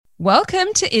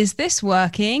Welcome to Is This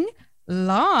Working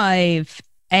Live,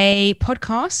 a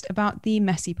podcast about the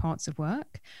messy parts of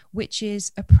work, which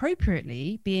is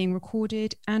appropriately being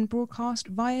recorded and broadcast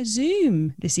via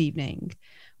Zoom this evening.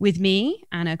 With me,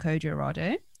 Anna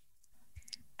Codurado.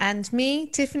 And me,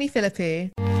 Tiffany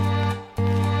Philippou.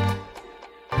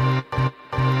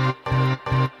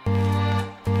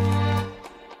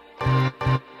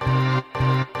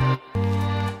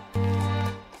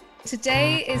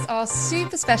 Today is our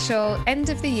super special end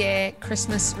of the year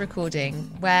Christmas recording,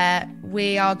 where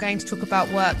we are going to talk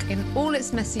about work in all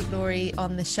its messy glory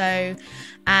on the show.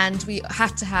 And we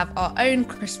had to have our own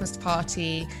Christmas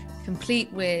party,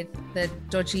 complete with the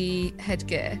dodgy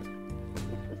headgear.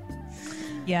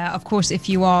 Yeah, of course, if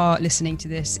you are listening to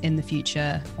this in the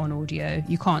future on audio,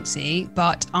 you can't see,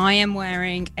 but I am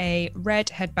wearing a red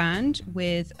headband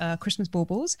with Christmas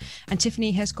baubles, and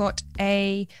Tiffany has got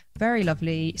a very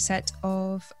lovely set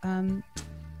of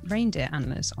reindeer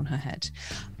antlers on her head.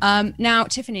 Now,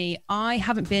 Tiffany, I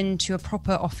haven't been to a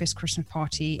proper office Christmas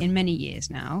party in many years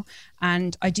now,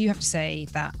 and I do have to say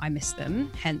that I miss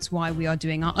them, hence why we are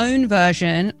doing our own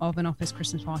version of an office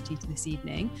Christmas party this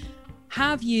evening.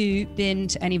 Have you been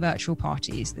to any virtual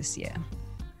parties this year?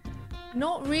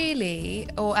 Not really,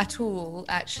 or at all,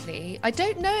 actually. I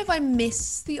don't know if I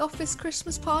miss the office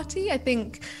Christmas party. I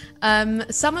think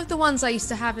some of the ones I used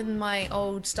to have in my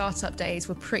old startup days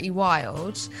were pretty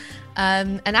wild.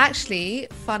 And actually,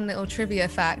 fun little trivia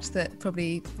fact that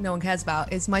probably no one cares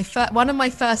about is one of my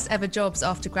first ever jobs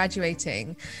after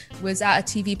graduating was at a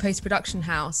TV post-production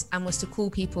house and was to call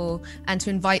people and to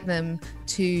invite them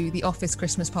to the office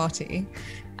Christmas party.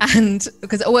 And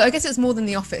because, well, I guess it was more than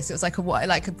the office, it was like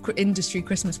a industry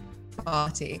Christmas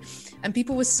party, and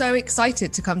people were so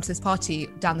excited to come to this party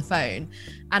down the phone.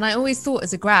 And I always thought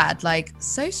as a grad, like,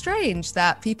 so strange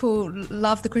that people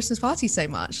love the Christmas party so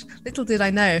much. Little did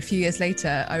I know a few years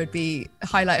later a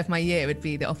highlight of my year would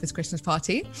be the office Christmas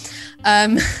party.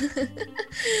 But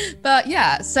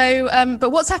yeah, so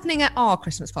but what's happening at our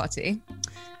Christmas party?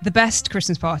 The best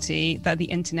Christmas party that the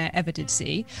internet ever did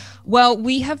see. Well,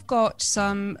 we have got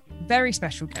some very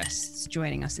special guests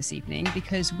joining us this evening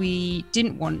because we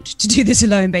didn't want to do this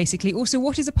alone, basically. Also,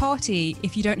 what is a party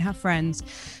if you don't have friends?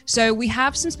 So we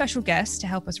have some special guests to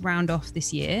help us round off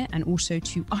this year and also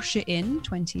to usher in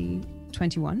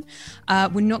 2021.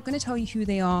 We're not going to tell you who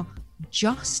they are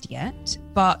just yet,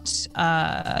 but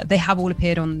they have all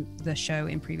appeared on the show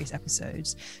in previous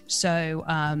episodes. So,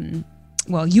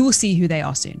 well, you will see who they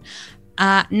are soon.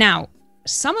 Now,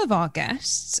 some of our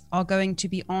guests are going to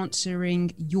be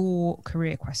answering your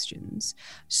career questions.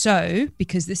 So,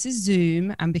 because this is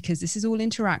Zoom and because this is all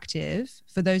interactive,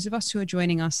 for those of us who are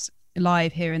joining us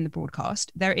live here in the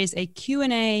broadcast, there is a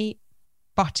Q&A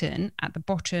button at the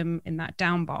bottom in that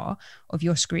down bar of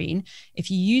your screen.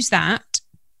 If you use that,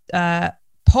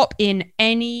 pop in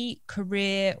any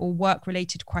career or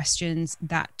work-related questions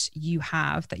that you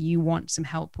have that you want some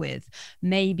help with.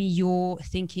 Maybe you're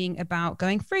thinking about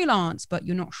going freelance, but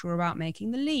you're not sure about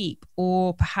making the leap,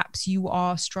 or perhaps you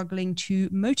are struggling to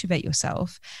motivate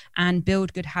yourself and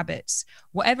build good habits.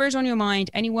 Whatever is on your mind,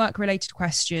 any work-related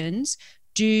questions,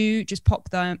 do just pop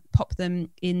them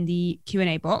in the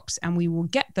Q&A box, and we will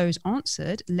get those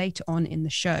answered later on in the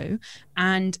show.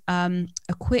 And a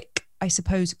quick, I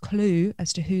suppose, clue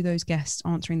as to who those guests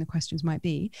answering the questions might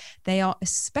be. They are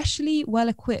especially well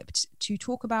equipped to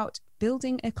talk about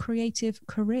building a creative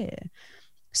career.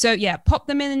 So yeah, pop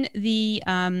them in the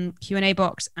Q&A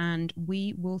box and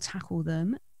we will tackle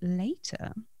them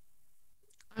later.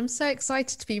 I'm so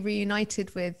excited to be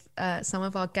reunited with some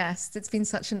of our guests. It's been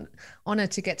such an honor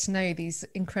to get to know these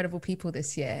incredible people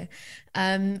this year.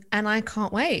 And I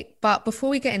can't wait. But before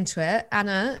we get into it,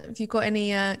 Anna, have you got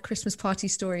any Christmas party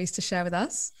stories to share with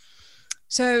us?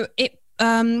 So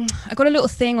I got a little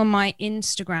thing on my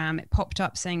Instagram. It popped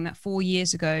up saying that 4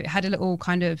 years ago, it had a little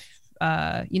kind of,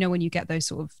 when you get those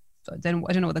sort of, I don't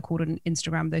know what they're called on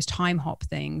Instagram, those time hop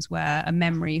things, where a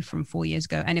memory from 4 years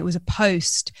ago. And it was a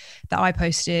post that I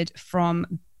posted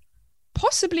from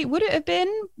possibly, would it have been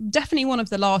definitely one of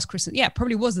the last Christmas? Yeah,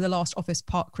 probably was the last office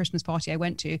Christmas party I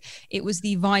went to. It was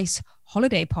the Vice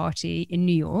holiday party in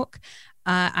New York.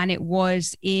 And it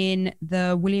was in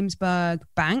the Williamsburg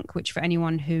Bank, which for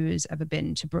anyone who has ever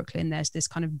been to Brooklyn, there's this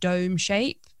kind of dome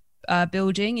shape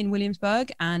building in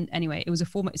Williamsburg. And anyway, it's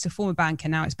a former bank,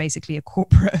 and now it's basically a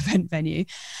corporate event venue.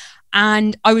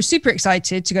 And I was super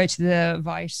excited to go to the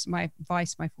my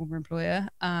former employer,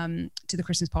 to the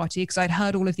Christmas party, because I'd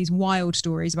heard all of these wild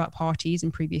stories about parties in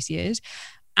previous years.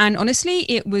 And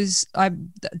honestly,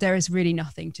 there is really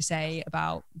nothing to say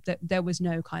about that. There was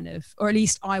no kind of, or at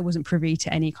least I wasn't privy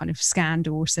to any kind of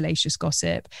scandal or salacious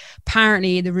gossip.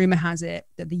 Apparently, the rumor has it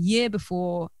that the year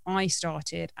before I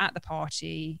started at the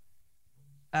party,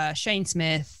 Shane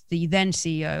Smith, the then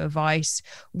CEO of Vice,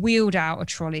 wheeled out a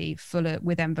trolley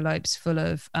with envelopes full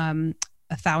of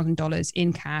 $1,000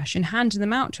 in cash and handed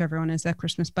them out to everyone as their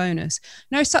Christmas bonus.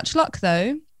 No such luck,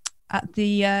 though, at the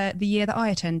year that I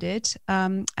attended,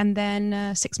 and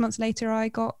then 6 months later I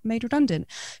got made redundant.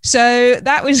 So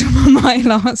that was my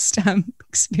last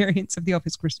experience of the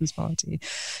office Christmas party.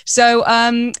 So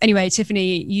anyway,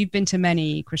 Tiffany, you've been to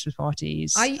many Christmas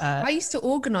parties. I used to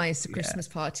organise the Christmas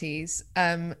parties,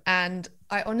 and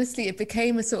I honestly, it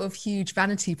became a sort of huge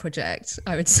vanity project,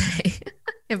 I would say.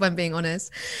 If I'm being honest.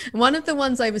 One of the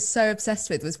ones I was so obsessed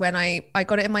with was when I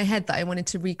got it in my head that I wanted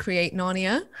to recreate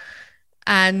Narnia.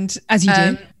 And as you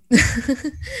do.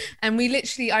 And we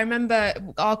literally, I remember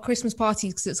our Christmas party,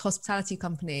 because it's a hospitality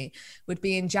company, would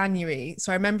be in January.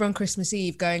 So I remember on Christmas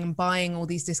Eve going and buying all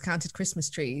these discounted Christmas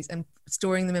trees and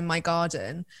storing them in my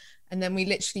garden. And then we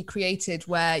literally created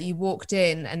where you walked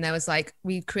in and there was like,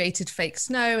 we created fake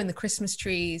snow and the Christmas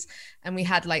trees, and we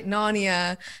had like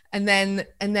Narnia. And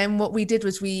then what we did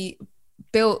was we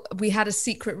had a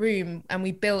secret room, and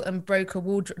we built and broke a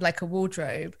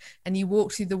wardrobe, and you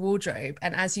walked through the wardrobe,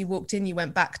 and as you walked in you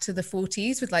went back to the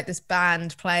 40s with like this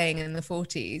band playing in the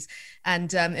 40s,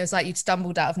 and it was like you'd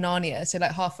stumbled out of Narnia. So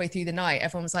like halfway through the night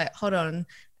everyone was like, hold on,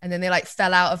 and then they like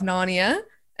fell out of Narnia,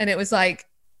 and it was like,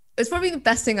 it's probably the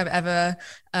best thing I've ever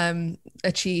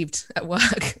achieved at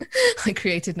work. I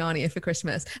created Narnia for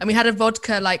Christmas, and we had a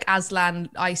vodka like Aslan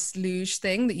ice luge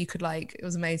thing that you could like, it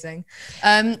was amazing.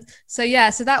 So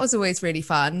that was always really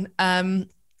fun.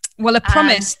 Well, a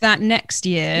promise that next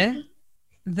year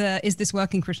there is this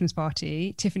working Christmas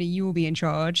party. Tiffany, you will be in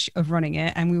charge of running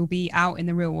it, and we will be out in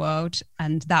the real world,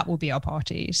 and that will be our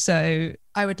party. So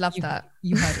I would love that.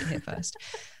 You heard it here first.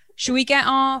 Should we get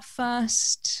our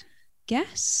first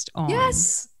guest on?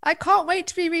 Yes, I can't wait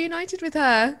to be reunited with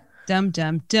her. Dum.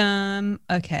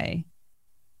 Okay,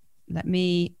 let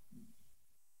me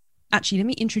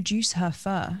introduce her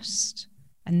first,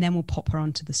 and then we'll pop her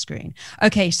onto the screen.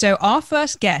 Okay, so our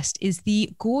first guest is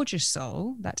the gorgeous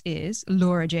soul that is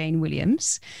Laura Jane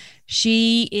Williams.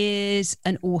 She is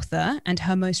an author, and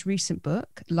her most recent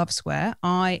book, Love Swear,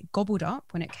 I gobbled up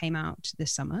when it came out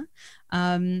this summer.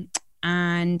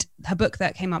 And her book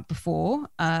that came out before,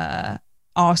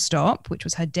 Our Stop, which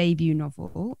was her debut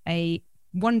novel, a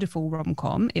wonderful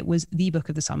rom-com. It was the book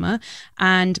of the summer.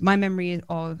 And my memory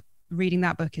of reading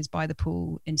that book is by the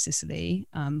pool in Sicily,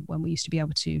 when we used to be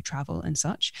able to travel and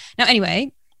such. Now,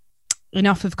 anyway,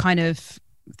 enough of kind of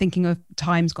thinking of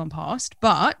times gone past,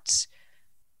 but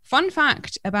fun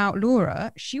fact about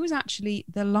Laura, she was actually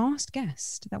the last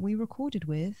guest that we recorded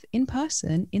with in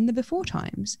person in the before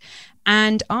times.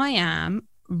 And I am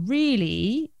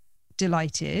really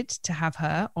delighted to have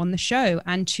her on the show,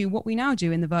 and to what we now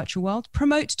do in the virtual world,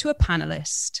 promote to a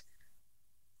panelist.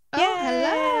 Oh,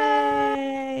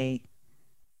 hello.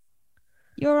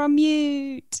 You're on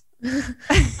mute.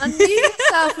 Unmute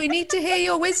yourself. We need to hear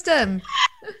your wisdom.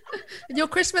 Your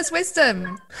Christmas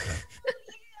wisdom.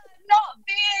 Not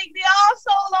being the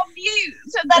arsehole on mute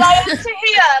that I had to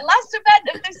hear last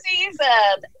event of the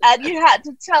season, and you had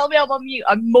to tell me I'm on mute.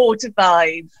 I'm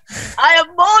mortified. I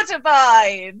am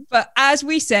mortified. But as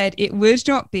we said, it would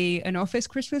not be an office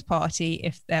Christmas party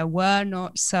if there were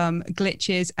not some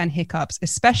glitches and hiccups,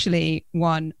 especially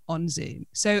one on Zoom.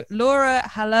 So Laura,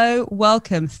 hello,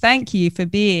 welcome. Thank you for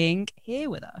being here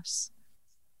with us.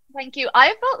 Thank you.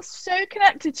 I felt so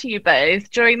connected to you both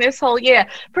during this whole year,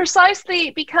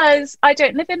 precisely because I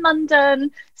don't live in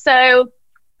London. So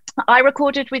I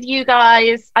recorded with you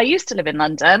guys. I used to live in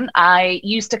London. I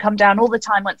used to come down all the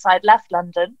time once I'd left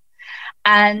London,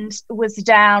 and was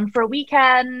down for a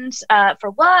weekend for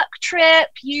a work trip.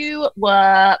 You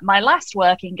were my last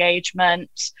work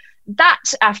engagement. That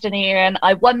afternoon,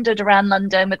 I wandered around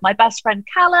London with my best friend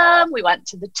Callum. We went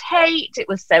to the Tate. It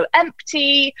was so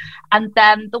empty. And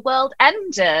then the world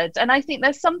ended. And I think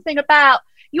there's something about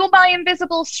you're my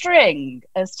invisible string,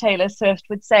 as Taylor Swift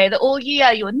would say, that all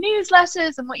year, your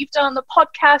newsletters and what you've done on the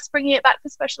podcast, bringing it back for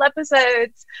special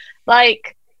episodes,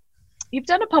 like you've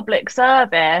done a public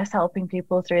service helping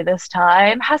people through this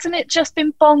time. Hasn't it just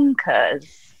been bonkers?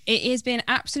 It has been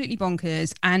absolutely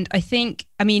bonkers. And I think,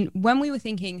 I mean, when we were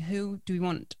thinking, who do we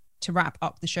want to wrap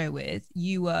up the show with?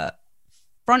 You were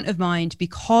front of mind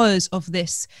because of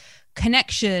this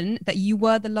connection that you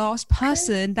were the last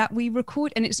person that we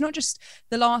record. And it's not just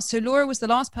the last. So Laura was the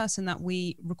last person that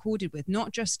we recorded with,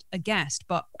 not just a guest,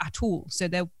 but at all. So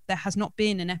there has not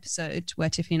been an episode where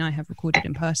Tiffany and I have recorded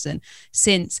in person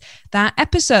since that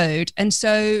episode. And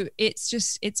so it's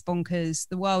bonkers.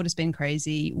 The world has been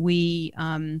crazy. We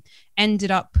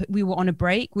we were on a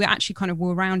break. We actually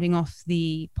were rounding off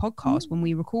the podcast when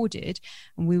we recorded,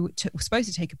 and we were supposed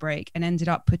to take a break, and ended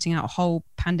up putting out a whole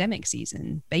pandemic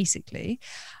season, basically.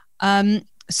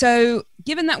 So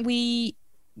given that we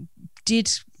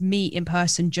did meet in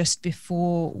person just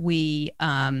before we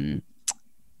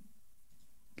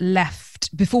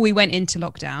before we went into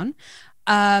lockdown,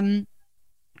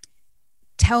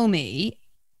 tell me,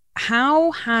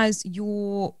 how has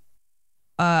your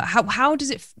how does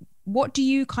it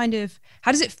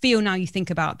feel now you think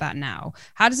about that now?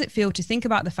 How does it feel to think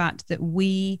about the fact that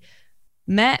we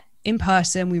met in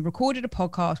person, we recorded a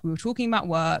podcast, we were talking about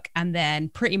work, and then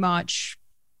pretty much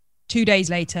 2 days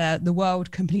later, the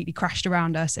world completely crashed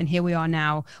around us, and here we are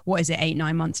now,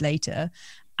 8-9 months later?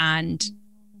 And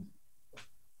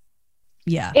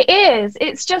yeah,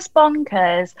 it's just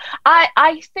bonkers.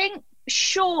 I think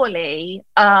surely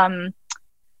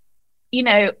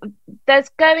there's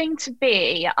going to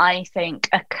be, I think,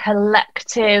 a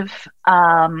collective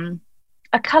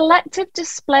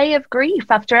display of grief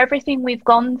after everything we've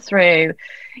gone through.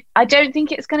 I don't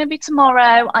think it's going to be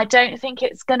tomorrow. I don't think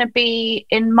it's going to be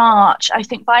in March. I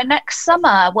think by next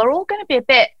summer, we're all going to be a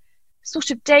bit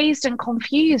sort of dazed and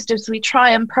confused as we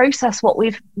try and process what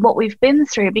we've been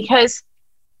through, because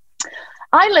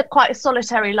I live quite a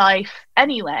solitary life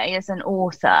anyway as an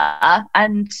author,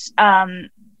 and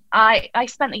I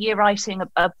spent a year writing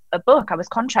a book. I was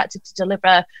contracted to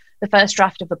deliver the first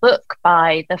draft of a book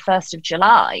by the 1st of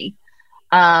July.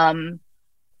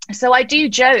 So I do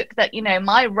joke that,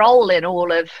 my role in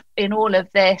all of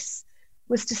this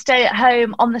was to stay at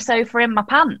home on the sofa in my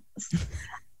pants.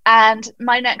 And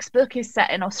my next book is set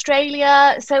in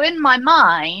Australia. So in my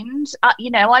mind,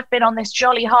 I've been on this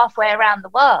jolly halfway around the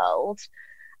world.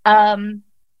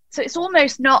 So it's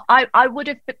almost not, I would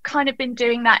have kind of been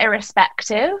doing that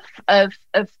irrespective of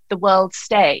the world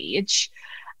stage.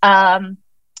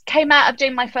 Came out of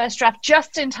doing my first draft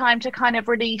just in time to kind of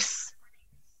release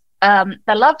The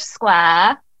Love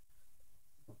Square.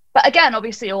 But again,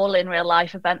 obviously all in real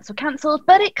life events were cancelled,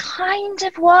 but it kind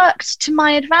of worked to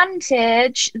my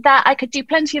advantage that I could do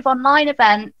plenty of online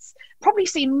events, probably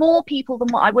see more people than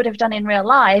what I would have done in real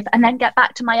life, and then get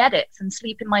back to my edits and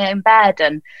sleep in my own bed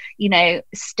and,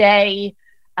 stay.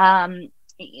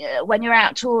 When you're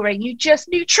out touring,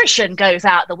 nutrition goes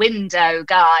out the window,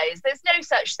 guys. There's no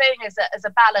such thing as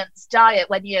a balanced diet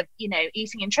when you're,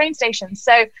 eating in train stations.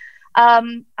 So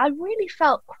I really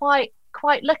felt quite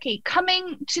lucky.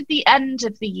 Coming to the end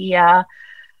of the year,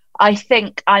 I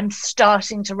think I'm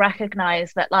starting to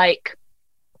recognize that, like,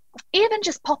 even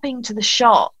just popping to the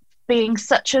shop being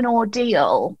such an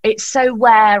ordeal, it's so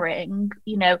wearing,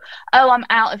 I'm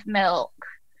out of milk.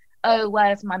 Oh,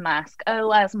 where's my mask? Oh,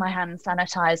 where's my hand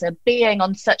sanitizer? Being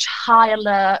on such high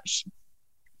alert.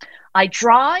 I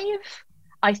drive.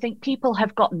 I think people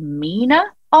have gotten meaner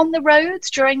on the roads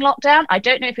during lockdown. I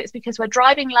don't know if it's because we're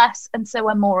driving less and so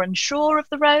we're more unsure of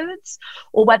the roads,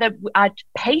 or whether our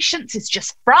patience is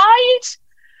just fried.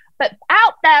 But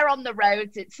out there on the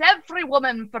roads, it's every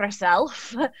woman for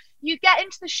herself. You get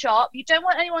into the shop, you don't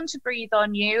want anyone to breathe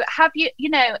on you.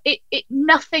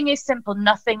 Nothing is simple,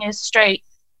 nothing is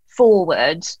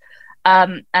straightforward.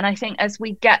 And I think as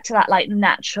we get to that like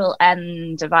natural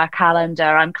end of our calendar,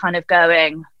 I'm kind of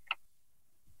going,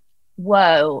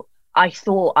 whoa, I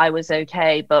thought I was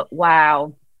okay, but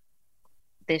wow,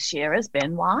 this year has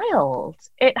been wild.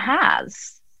 It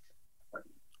has.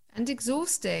 And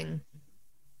exhausting.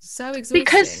 So exhausting.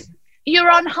 Because you're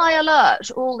on high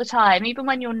alert all the time. Even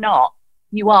when you're not,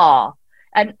 you are.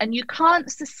 And you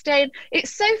can't sustain.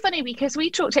 It's so funny because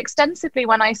we talked extensively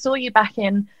when I saw you back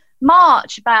in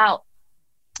March about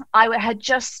I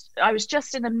was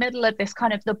just in the middle of this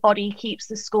kind of the body keeps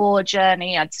the score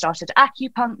journey. I'd started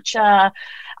acupuncture.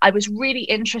 I was really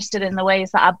interested in the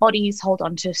ways that our bodies hold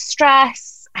on to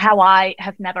stress, how I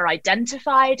have never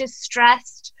identified as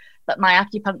stressed, but my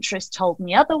acupuncturist told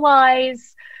me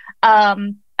otherwise.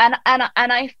 And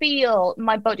I feel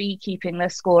my body keeping the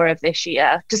score of this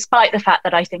year, despite the fact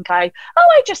that I think I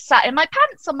just sat in my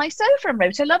pants on my sofa and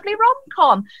wrote a lovely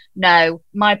rom-com. No,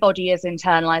 my body has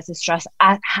internalized the stress,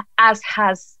 as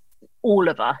has all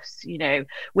of us,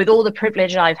 with all the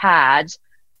privilege I've had.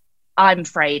 I'm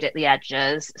frayed at the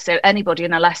edges. So anybody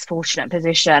in a less fortunate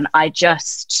position, I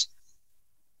just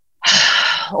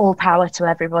all power to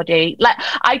everybody. Like,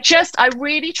 I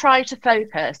really try to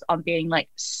focus on being like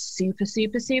super,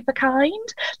 super, super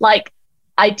kind. Like,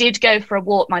 I did go for a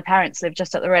walk. My parents live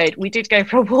just up the road. We did go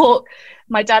for a walk,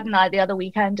 my dad and I, the other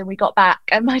weekend, and we got back.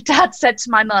 And my dad said to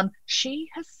my mum, she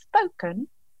has spoken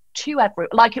to everyone.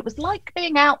 Like, it was like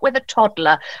being out with a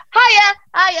toddler.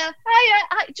 Hiya.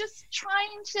 Just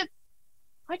trying to,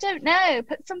 I don't know,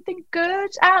 put something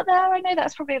good out there. I know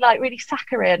that's probably like really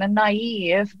saccharine and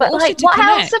naive, but also, like, what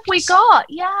else have we got?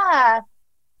 Yeah.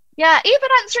 Even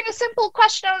answering a simple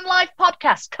question on a live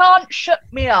podcast can't shut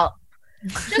me up.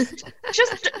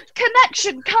 Just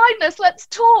connection, kindness, let's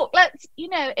talk, let's,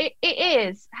 it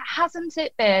is, hasn't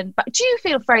it been? But do you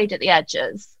feel frayed at the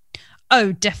edges?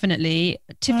 Oh, definitely.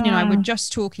 Tiffany and I were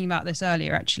just talking about this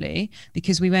earlier, actually,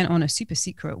 because we went on a super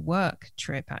secret work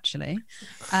trip, actually,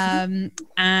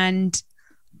 and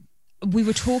we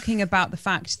were talking about the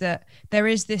fact that there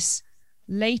is this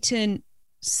latent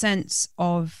sense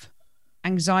of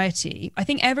anxiety. I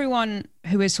think everyone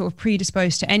who is sort of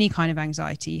predisposed to any kind of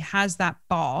anxiety has that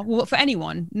bar. Well, for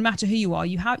anyone, no matter who you are,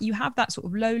 you have that sort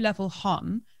of low level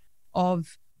hum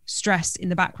of stress in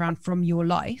the background from your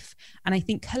life. And I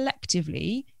think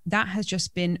collectively that has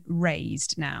just been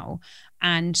raised now.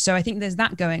 And so I think there's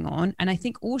that going on. And I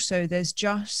think also there's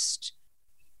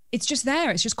it's just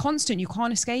there. It's just constant. You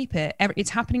can't escape it. It's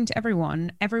happening to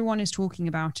everyone. Everyone is talking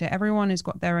about it. Everyone has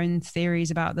got their own theories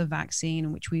about the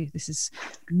vaccine, this is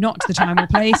not the time or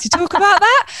place to talk about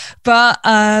that. But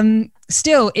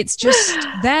still, it's just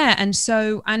there.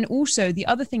 And also the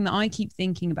other thing that I keep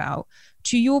thinking about,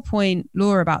 to your point,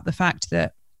 Laura, about the fact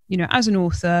that, as an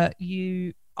author,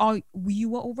 you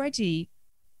were already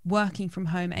working from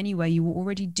home anyway. You were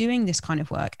already doing this kind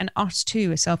of work, and us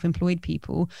too, as self-employed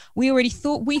people, we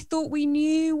thought we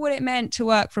knew what it meant to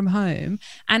work from home.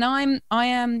 And I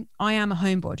am a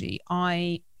homebody.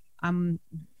 I am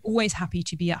always happy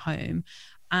to be at home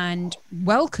and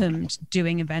welcomed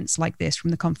doing events like this from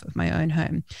the comfort of my own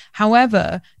home.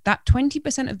 However, that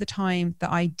 20% of the time that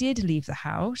I did leave the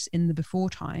house in the before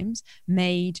times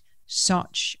made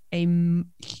such a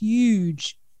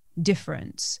huge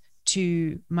difference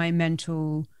to my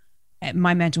mental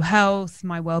health,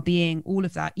 my well-being, all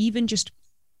of that. Even just,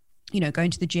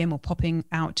 going to the gym or popping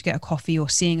out to get a coffee or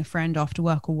seeing a friend after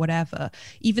work or whatever,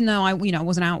 even though I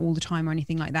wasn't out all the time or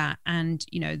anything like that. And,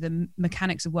 the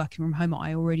mechanics of working from home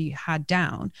I already had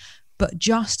down, but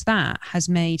just that has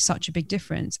made such a big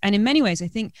difference. And in many ways, I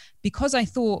think because I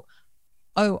thought,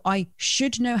 I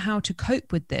should know how to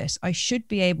cope with this. I should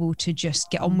be able to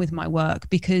just get on with my work,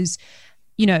 because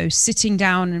sitting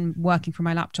down and working from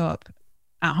my laptop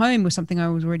at home was something I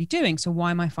was already doing. So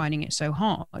why am I finding it so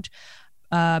hard?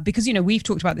 Because, we've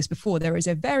talked about this before. There is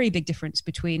a very big difference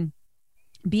between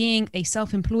being a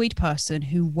self-employed person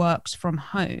who works from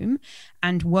home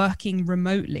and working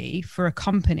remotely for a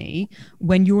company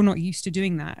when you're not used to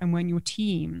doing that, and when your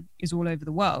team is all over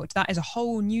the world. That is a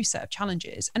whole new set of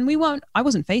challenges, and I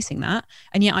wasn't facing that,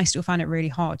 and yet I still found it really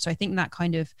hard. So I think that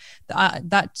kind of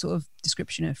that sort of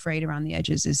description of frayed around the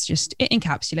edges is just, it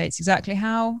encapsulates exactly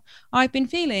how I've been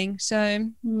feeling. So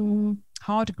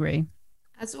hard agree.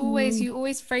 As always, you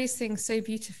always phrase things so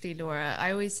beautifully, Laura.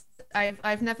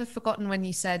 I've never forgotten when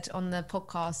you said on the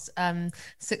podcast,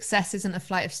 success isn't a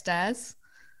flight of stairs.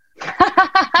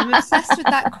 I'm obsessed with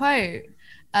that quote.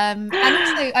 And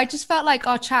also, I just felt like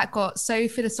our chat got so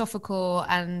philosophical,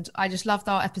 and I just loved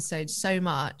our episode so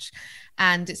much.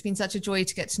 And it's been such a joy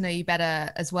to get to know you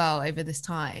better as well over this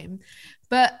time.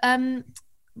 But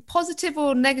positive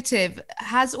or negative,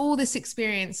 has all this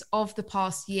experience of the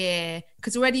past year,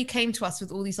 because already you came to us with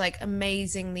all these like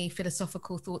amazingly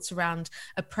philosophical thoughts around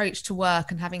approach to work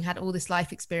and having had all this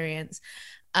life experience,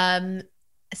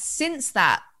 since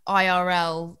that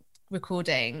IRL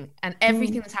recording and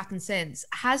everything that's happened since,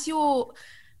 has your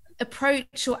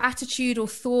approach or attitude or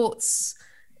thoughts,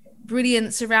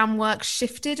 brilliance around work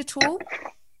shifted at all?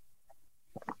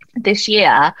 This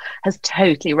year has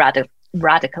totally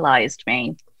radicalized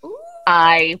me. Ooh.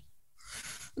 I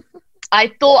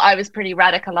thought I was pretty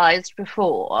radicalized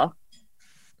before,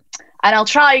 and I'll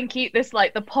try and keep this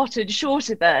like the potted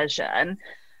shorter version,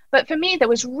 but for me there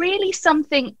was really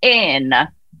something in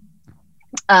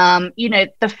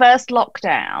the first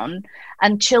lockdown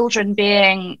and children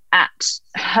being at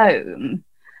home,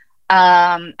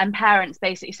 and parents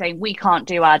basically saying we can't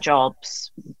do our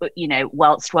jobs, but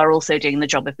whilst we're also doing the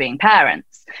job of being parents.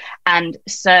 And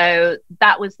so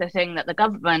that was the thing that the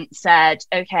government said,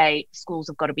 okay, schools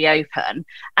have got to be open.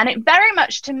 And it very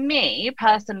much, to me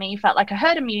personally, felt like a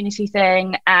herd immunity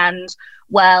thing, and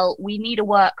well, we need a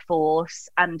workforce,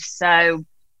 and so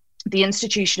the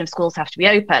institution of schools have to be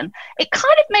open, it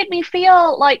kind of made me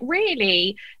feel like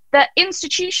really the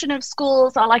institution of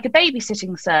schools are like a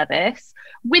babysitting service.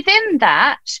 Within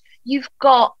that, you've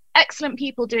got excellent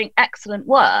people doing excellent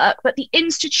work, but the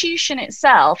institution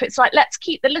itself, it's like, let's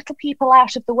keep the little people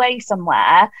out of the way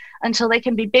somewhere until they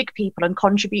can be big people and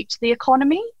contribute to the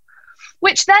economy.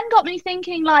 Which then got me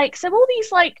thinking, like, so all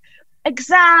these like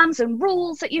exams and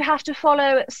rules that you have to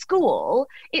follow at school,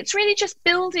 it's really just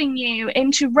building you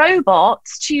into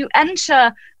robots to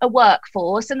enter a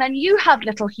workforce, and then you have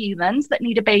little humans that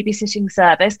need a babysitting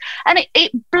service, and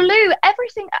it blew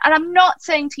everything. And I'm not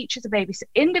saying teachers are babies,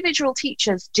 individual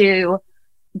teachers do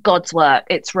God's work,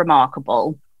 it's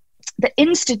remarkable. The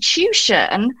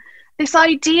institution, this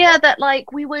idea that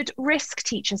like we would risk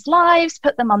teachers' lives,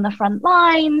 put them on the front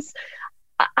lines,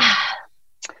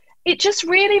 it just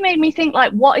really made me think,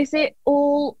 like, what is it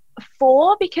all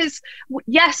for? Because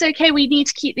yes, okay, we need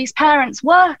to keep these parents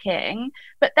working,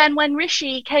 but then when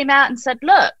Rishi came out and said,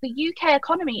 look, the UK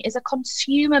economy is a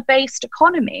consumer-based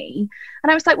economy,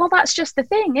 and I was like, well, that's just the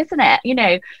thing, isn't it? You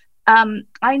know,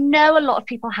 I know a lot of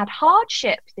people had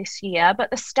hardship this year, but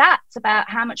the stats about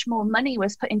how much more money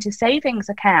was put into savings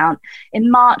account in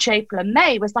March, April and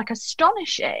May was like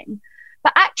astonishing.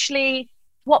 But actually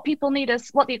what the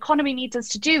economy needs us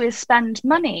to do is spend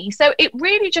money. So it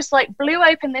really just like blew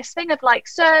open this thing of like,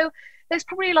 so there's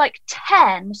probably like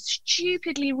 10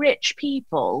 stupidly rich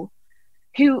people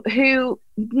who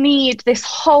need this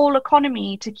whole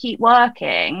economy to keep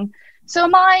working. So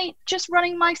am I just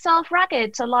running myself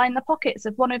ragged to line the pockets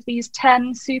of one of these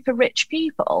 10 super rich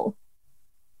people?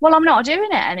 Well, I'm not doing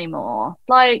it anymore.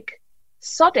 Like,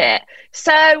 sod it.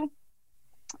 So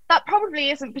that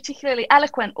probably isn't particularly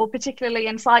eloquent or particularly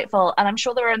insightful, and I'm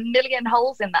sure there are a million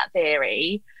holes in that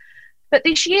theory. But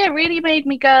this year really made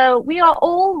me go, we are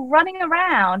all running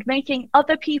around making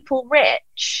other people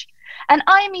rich. And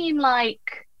I mean,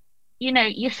 like, you know,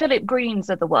 your Philip Greens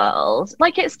of the world.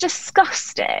 Like, it's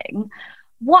disgusting.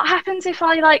 What happens if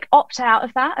I like opt out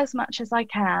of that as much as I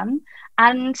can?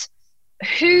 And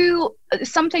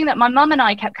something that my mum and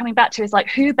I kept coming back to is like,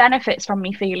 who benefits from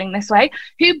me feeling this way?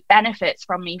 Who benefits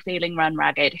from me feeling run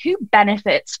ragged? Who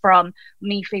benefits from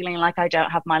me feeling like I don't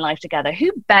have my life together?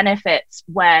 Who benefits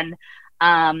when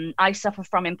I suffer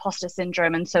from imposter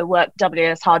syndrome and so work doubly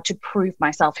as hard to prove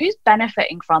myself? Who's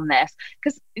benefiting from this?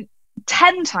 Because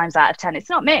 10 times out of 10,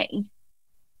 it's not me.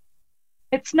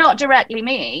 It's not directly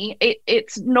me.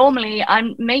 It's normally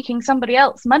I'm making somebody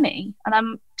else money, and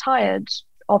I'm tired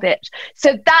of it.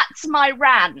 So that's my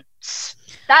rant.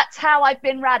 That's how I've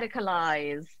been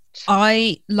radicalized.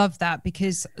 I love that,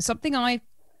 because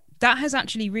that has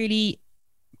actually really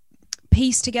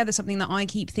pieced together something that I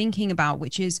keep thinking about,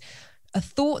 which is a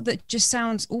thought that just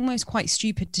sounds almost quite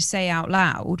stupid to say out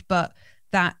loud, but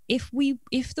that if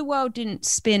the world didn't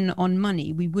spin on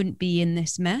money, we wouldn't be in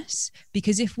this mess.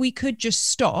 Because if we could just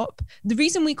stop, the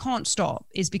reason we can't stop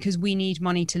is because we need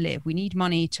money to live. We need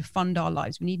money to fund our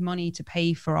lives. We need money to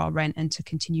pay for our rent and to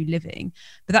continue living.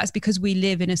 But that's because we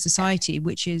live in a society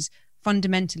which is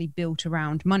fundamentally built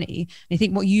around money. And I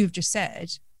think what you've just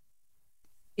said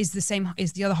is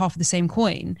the other half of the same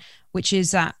coin, which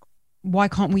is that why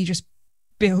can't we just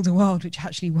build a world which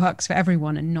actually works for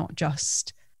everyone and not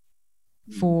just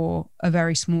for a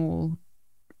very small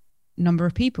number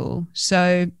of people?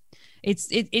 So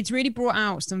it's really brought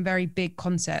out some very big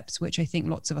concepts, which I think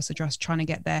lots of us are just trying to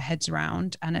get their heads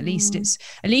around. And at least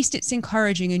it's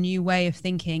encouraging a new way of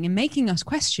thinking and making us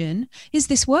question, is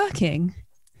this working?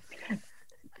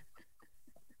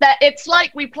 That it's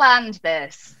like we planned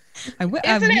this.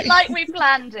 Isn't it like we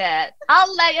planned it?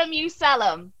 I'll lay them, you sell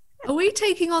them. Are we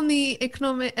taking on the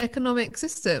economic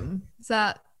system? Is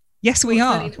that Yes, we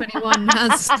are. 2021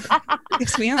 has,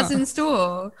 yes, we are. Has in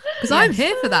store. Because I'm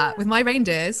here for that with my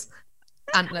reindeers,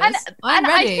 antlers. I'm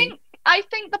ready. I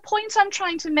think the point I'm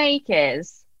trying to make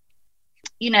is,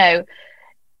 you know,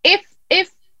 if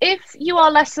you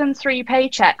are less than 3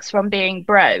 paychecks from being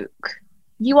broke,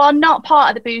 you are not part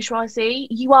of the bourgeoisie.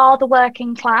 You are the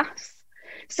working class.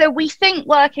 So we think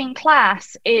working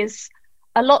class is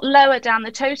a lot lower down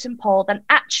the totem pole than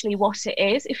actually what it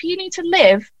is. If you need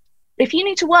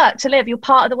to work to live, you're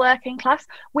part of the working class.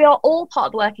 We are all part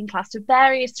of the working class to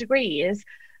various degrees,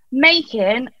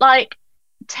 making like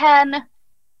 10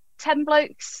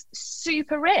 blokes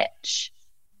super rich.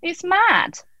 It's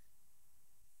mad,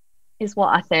 is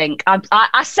what I think.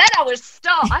 I said I was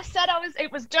stop. I said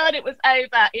it was done. It was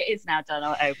over. It is now done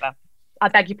or over. I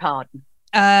beg your pardon.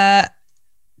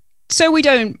 So we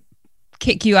don't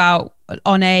kick you out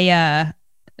on a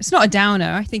It's not a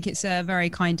downer. I think it's a very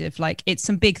kind of like, it's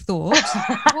some big thoughts.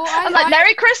 Well, I'm like,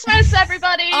 Merry Christmas,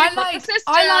 everybody. I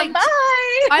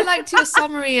liked your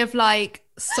summary of like,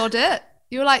 sod it.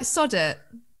 You were like, sod it.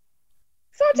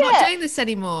 I'm not doing this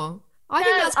anymore. I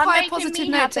think that's quite a positive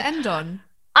note to end on.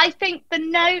 I think the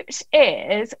note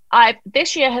is,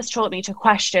 this year has taught me to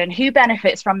question who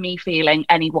benefits from me feeling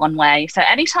any one way. So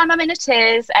anytime I'm in a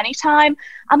tiz, anytime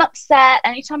I'm upset,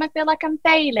 anytime I feel like I'm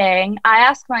failing, I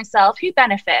ask myself, who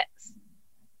benefits?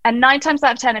 And 9 times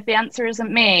out of 10, if the answer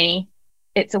isn't me,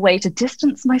 it's a way to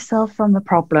distance myself from the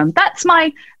problem. That's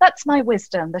my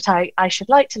wisdom that I should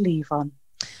like to leave on.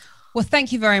 Well,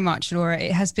 thank you very much, Laura.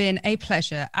 It has been a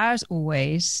pleasure, as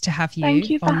always, to have you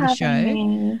on the show.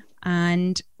 Me.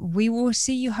 And we will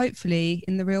see you hopefully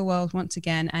in the real world once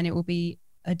again. And it will be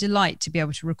a delight to be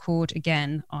able to record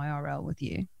again IRL with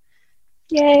you.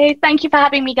 Yay. Thank you for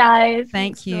having me, guys.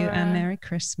 Thank you, Laura. And Merry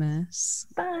Christmas.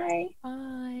 Bye.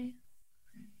 Bye.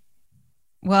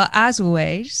 Well, as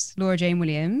always, Laura Jane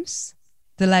Williams,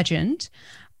 the legend.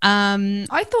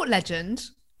 I thought legend.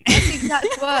 That's the exact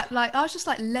word. Like, I was just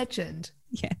like, legend.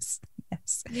 Yes.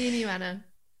 Me and you, Anna.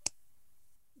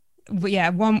 But yeah,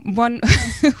 one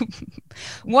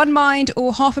mind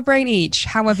or half a brain each,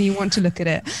 however you want to look at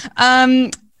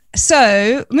it.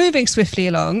 So moving swiftly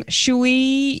along, shall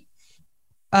we?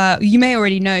 You may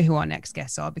already know who our next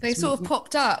guests are because they sort of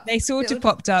popped up. They sort of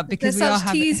popped up because we are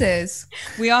having teasers.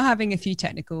 We are having a few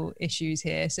technical issues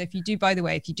here. So if you do, by the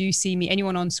way, if you do see me,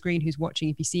 anyone on screen who's watching,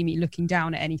 if you see me looking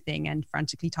down at anything and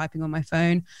frantically typing on my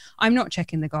phone, I'm not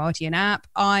checking the Guardian app.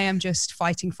 I am just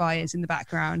fighting fires in the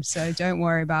background. So don't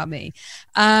worry about me.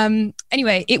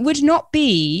 Anyway, it would not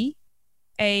be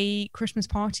a Christmas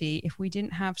party if we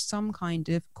didn't have some kind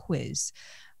of quiz.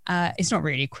 It's not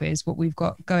really a quiz what we've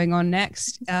got going on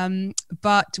next,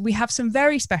 but we have some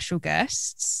very special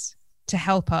guests to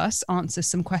help us answer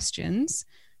some questions.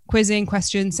 Quizzing,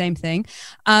 questions, same thing.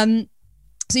 So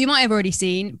you might have already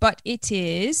seen, but it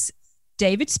is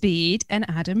David Speed and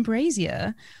Adam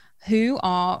Brazier, who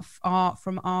are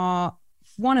from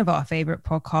one of our favorite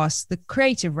podcasts, The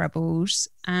Creative Rebels,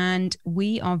 and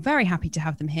we are very happy to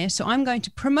have them here. So I'm going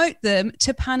to promote them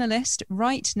to panelist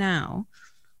right now.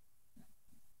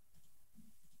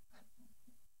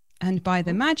 And by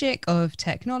the magic of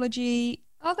technology...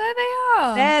 Oh, there they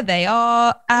are. There they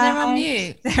are. They're on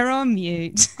mute. They're on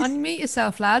mute. Unmute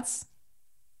yourself, lads.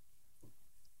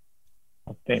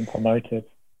 I'm being promoted.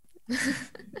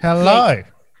 Hello.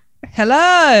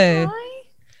 Hello. Hi.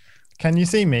 Can you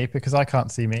see me? Because I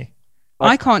can't see me.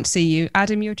 I can't see you.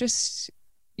 Adam, you're just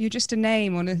a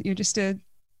name you're just a...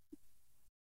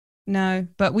 No,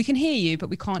 but we can hear you,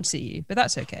 but we can't see you. But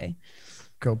that's okay.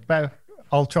 Cool. Better.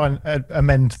 I'll try and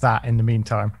amend that in the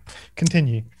meantime.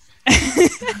 Continue.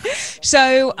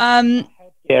 So,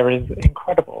 here is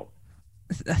incredible.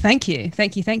 Thank you.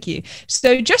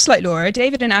 So just like Laura,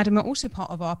 David and Adam are also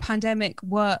part of our pandemic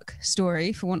work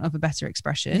story, for want of a better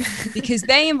expression, because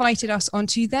they invited us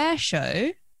onto their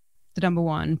show, the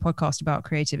 #1 podcast about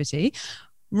creativity,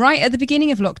 right at the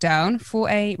beginning of lockdown for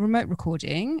a remote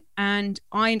recording. And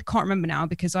I can't remember now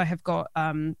because I have got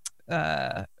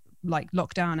like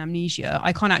lockdown amnesia.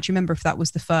 I can't actually remember if that was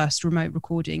the first remote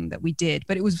recording that we did,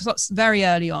 but it was very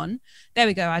early on. There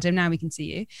we go, Adam. Now we can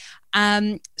see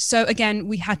you. So again,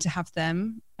 we had to have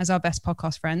them as our best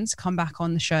podcast friends come back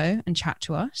on the show and chat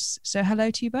to us. So hello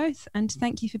to you both, and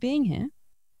thank you for being here.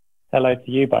 Hello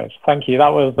to you both. Thank you.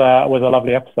 That was a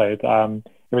lovely episode.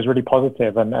 It was really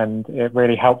positive, and it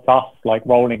really helped us like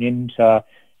rolling into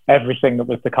everything that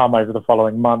was to come over the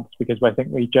following months, because I think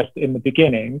we just, in the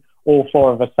beginning, all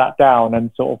 4 of us sat down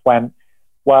and sort of went,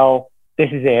 well, this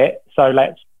is it, so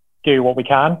let's do what we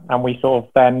can. And we sort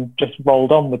of then just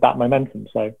rolled on with that momentum.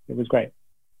 So it was great.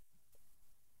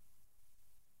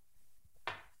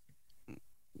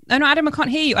 Oh no, Adam, I can't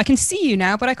hear you. I can see you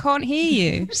now, but I can't hear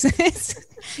you.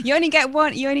 You only get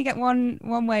one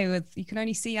way with, you can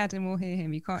only see Adam or hear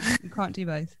him. You can't do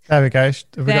both. There we go.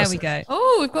 There we go.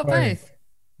 Oh, we've got both.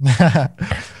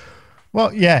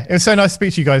 Well, yeah, it was so nice to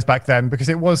speak to you guys back then, because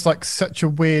it was like such a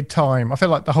weird time. I feel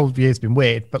like the whole year's been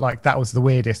weird, but like that was the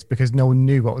weirdest because no one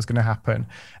knew what was going to happen.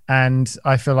 And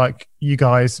I feel like you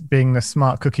guys, being the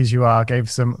smart cookies you are, gave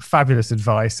some fabulous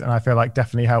advice, and I feel like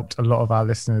definitely helped a lot of our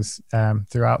listeners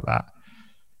throughout that.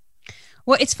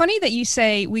 Well, it's funny that you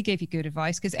say we gave you good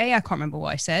advice, because I can't remember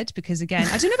what I said, because again,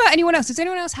 I don't know about anyone else. Does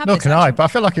anyone else have Nor this? can I, but I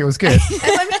feel like it was good.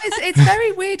 I mean, it's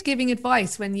very weird giving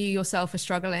advice when you yourself are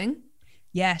struggling.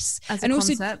 Yes. As a and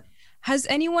concept. Also, has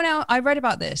anyone else, I read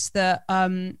about this, that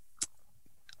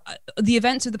the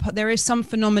events of there is some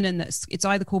phenomenon it's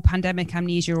either called pandemic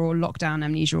amnesia or lockdown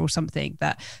amnesia or something,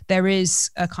 that there is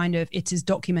a kind of, it is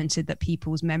documented that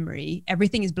people's memory,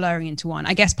 everything is blurring into one.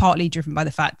 I guess partly driven by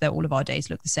the fact that all of our days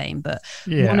look the same, but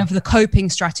one of the coping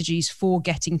strategies for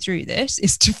getting through this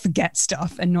is to forget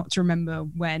stuff and not to remember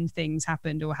when things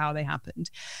happened or how they happened.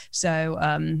 So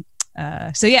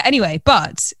yeah, anyway,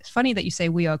 but it's funny that you say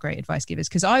we are great advice givers,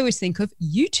 because I always think of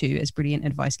you two as brilliant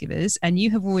advice givers, and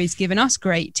you have always given us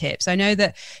great tips. I know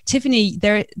that Tiffany,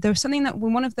 there was something that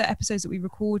when one of the episodes that we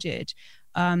recorded,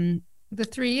 the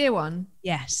 3-year one.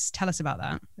 Yes, tell us about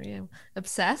that. Yeah,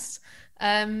 obsessed.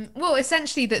 Well,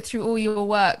 essentially that through all your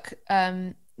work,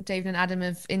 David and Adam,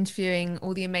 of interviewing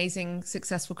all the amazing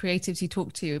successful creatives you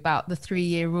talk to about the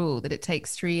 3-year rule, that it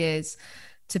takes 3 years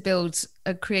to build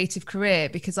a creative career.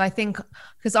 Because I think,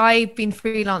 because I've been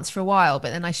freelance for a while, but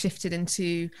then I shifted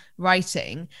into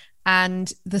writing,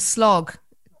 and the slog,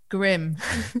 grim.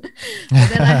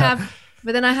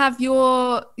 But then I have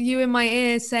you in my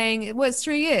ear saying, well, it's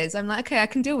 3 years. I'm like, okay, I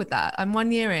can deal with that. I'm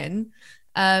 1 year in.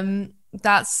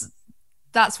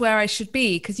 That's where I should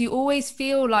be. Because you always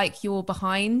feel like you're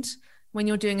behind when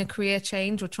you're doing a career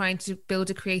change or trying to build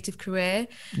a creative career.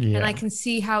 Yeah. And I can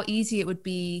see how easy it would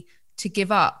be to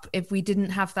give up if we didn't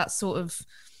have that sort of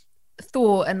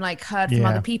thought and like heard from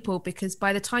other people, because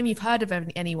by the time you've heard of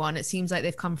anyone, it seems like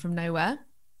they've come from nowhere.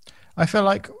 I feel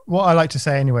like what I like to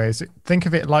say anyway is think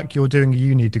of it like you're doing a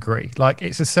uni degree. Like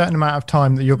it's a certain amount of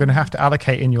time that you're going to have to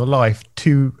allocate in your life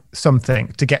to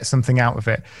something to get something out of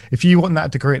it. If you want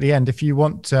that degree at the end, if you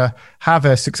want to have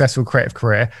a successful creative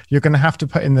career, you're going to have to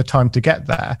put in the time to get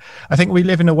there. I think we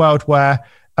live in a world where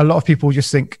a lot of people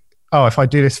just think, oh, if I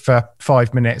do this for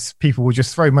 5 minutes, people will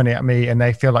just throw money at me and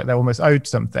they feel like they're almost owed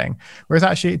something. Whereas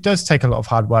actually it does take a lot of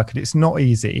hard work and it's not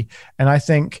easy. And I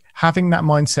think having that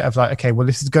mindset of like, okay, well,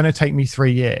 this is going to take me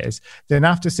 3 years. Then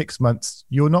after 6 months,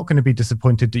 you're not going to be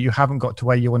disappointed that you haven't got to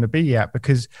where you want to be yet,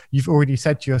 because you've already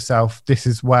said to yourself, this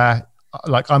is where,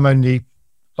 like, I'm only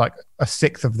like a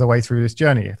sixth of the way through this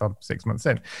journey if I'm 6 months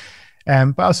in.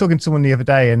 But I was talking to someone the other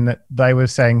day and they were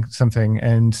saying something,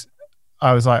 and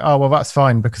I was like, oh, well, that's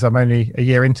fine because I'm only a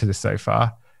year into this so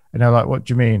far. And they're like, what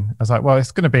do you mean? I was like, well,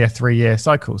 it's going to be a 3-year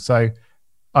cycle. So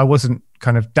I wasn't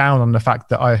kind of down on the fact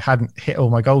that I hadn't hit all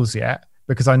my goals yet,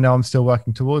 because I know I'm still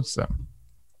working towards them.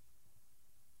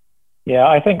 Yeah,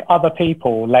 I think other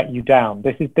people let you down.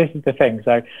 This is the thing.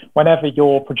 So whenever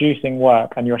you're producing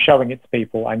work and you're showing it to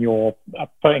people and you're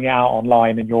putting it out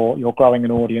online and you're growing an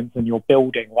audience and you're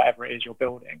building whatever it is you're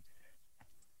building,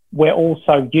 we're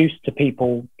also used to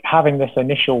people having this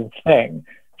initial thing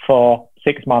for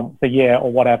 6 months, a year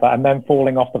or whatever, and then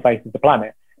falling off the face of the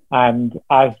planet. And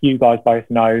as you guys both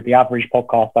know, the average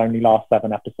podcast only lasts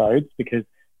 7 episodes, because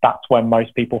that's when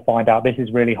most people find out this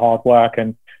is really hard work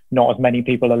and not as many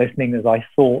people are listening as I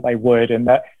thought they would, and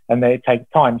that it takes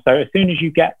time. So as soon as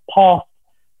you get past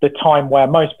the time where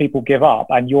most people give up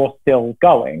and you're still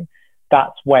going,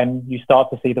 that's when you start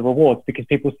to see the rewards, because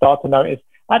people start to notice,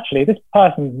 actually, this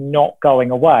person's not going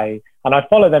away, and I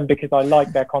follow them because I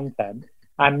like their content,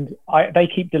 and they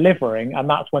keep delivering, and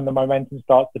that's when the momentum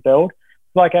starts to build.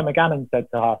 Like Emma Gannon said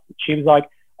to us, she was like,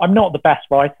 I'm not the best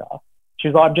writer. She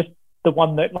was like, I'm just the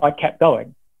one that like kept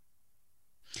going.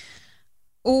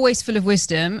 Always full of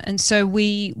wisdom. And so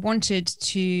we wanted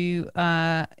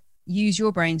to use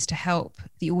your brains to help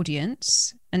the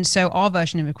audience. And so our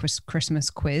version of a Christmas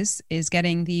quiz is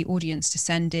getting the audience to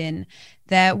send in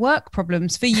their work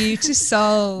problems for you to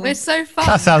solve. We're so fun.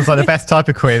 That sounds like the best type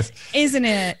of quiz. Isn't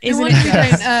it?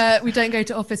 We don't go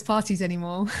to office parties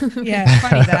anymore. Yeah,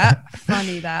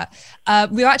 funny that.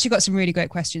 We've actually got some really great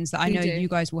questions that I know you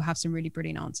guys will have some really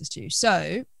brilliant answers to.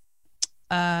 So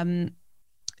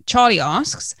Charlie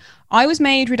asks, I was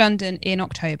made redundant in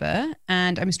October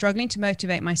and I'm struggling to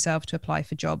motivate myself to apply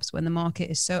for jobs when the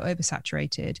market is so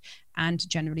oversaturated and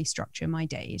generally structure my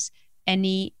days.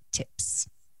 Any tips?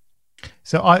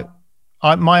 So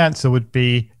my answer would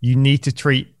be, you need to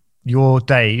treat your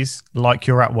days like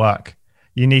you're at work.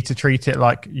 You need to treat it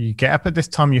like you get up at this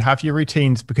time, you have your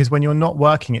routines, because when you're not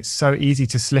working, it's so easy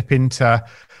to slip into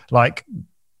like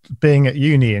being at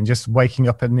uni and just waking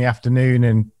up in the afternoon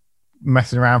and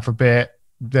messing around for a bit,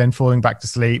 then falling back to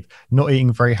sleep, not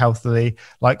eating very healthily.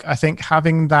 Like, I think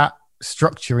having that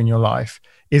structure in your life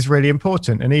is really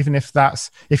important. And even if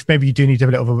maybe you do need a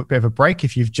little bit of a break,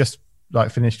 if you've just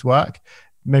like finished work,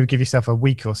 maybe give yourself a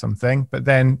week or something, but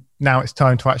then now it's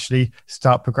time to actually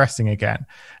start progressing again.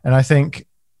 And I think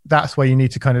that's where you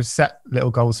need to kind of set little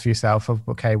goals for yourself of,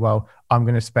 okay, well, I'm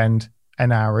going to spend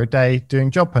an hour a day doing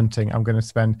job hunting. I'm going to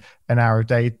spend an hour a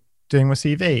day doing my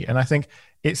CV. And I think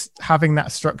it's having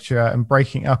that structure and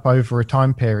breaking up over a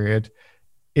time period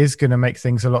is going to make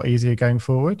things a lot easier going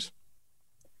forward.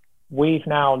 We've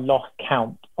now lost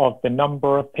count of the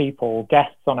number of people,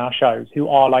 guests on our shows, who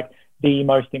are like the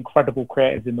most incredible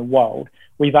creators in the world.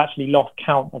 We've actually lost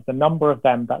count of the number of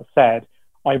them that said,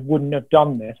 I wouldn't have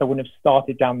done this, I wouldn't have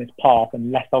started down this path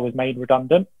unless I was made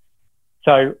redundant.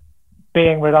 So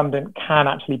being redundant can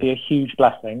actually be a huge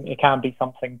blessing. It can be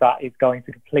something that is going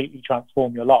to completely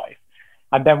transform your life.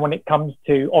 And then when it comes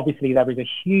to, obviously there is a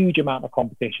huge amount of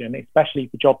competition, especially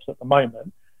for jobs at the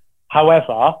moment.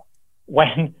 However,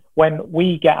 when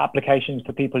we get applications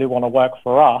for people who want to work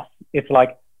for us, it's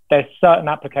like there's certain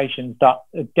applications that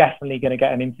are definitely going to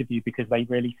get an interview because they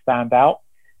really stand out.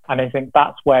 And I think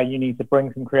that's where you need to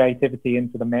bring some creativity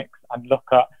into the mix and look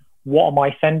at, what am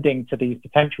I sending to these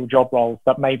potential job roles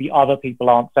that maybe other people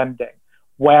aren't sending?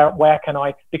 Where can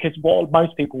I, because what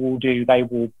most people will do, they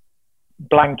will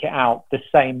blanket out the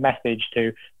same message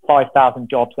to 5,000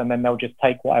 jobs and then they'll just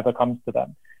take whatever comes to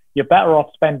them. You're better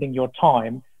off spending your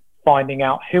time finding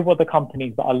out who are the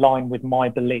companies that align with my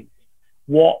beliefs.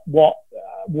 What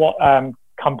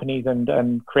companies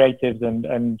and creatives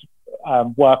and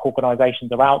work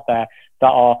organizations are out there that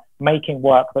are making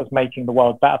work that's making the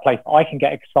world a better place I can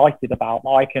get excited about,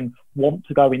 I can want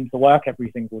to go into work every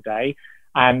single day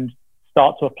and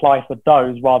start to apply for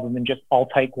those rather than just I'll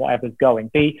take whatever's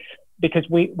going. Because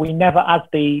we never, as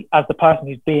the person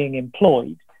who's being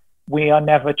employed, we are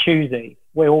never choosy.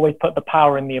 We always put the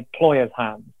power in the employer's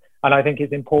hands. And I think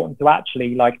it's important to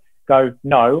actually like go,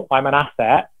 no, I'm an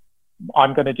asset.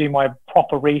 I'm going to do my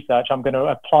proper research. I'm going to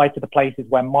apply to the places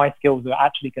where my skills are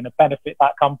actually going to benefit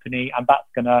that company, and that's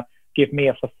going to give me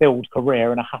a fulfilled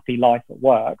career and a happy life at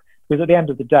work. Because at the end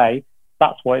of the day,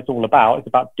 that's what it's all about. It's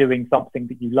about doing something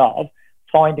that you love,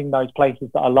 finding those places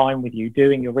that align with you,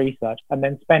 doing your research, and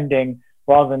then spending,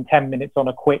 rather than 10 minutes on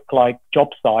a quick like job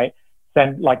site,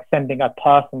 sending a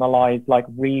personalized like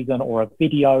reason or a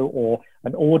video or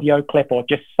an audio clip or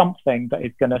just something that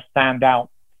is going to stand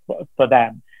out for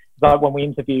them. Like when we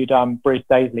interviewed Bruce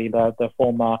Daisley, the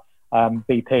former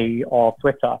VP of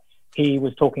Twitter, he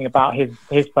was talking about his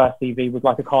first CV was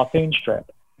like a cartoon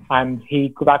strip, and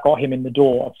that got him in the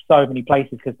door of so many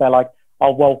places because they're like,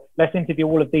 oh, well, let's interview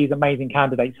all of these amazing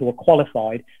candidates who are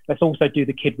qualified. Let's also do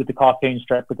the kid with the cartoon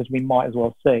strip because we might as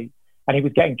well see. And he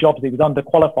was getting jobs he was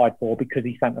underqualified for because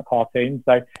he sent a cartoon.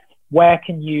 So where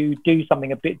can you do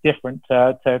something a bit different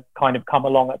to kind of come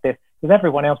along at this? Because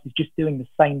everyone else is just doing the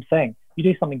same thing. You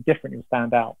do something different, you'll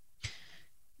stand out.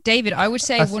 David, I would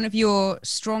say one of your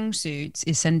strong suits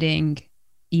is sending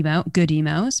good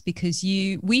emails, because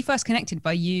we first connected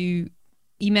by you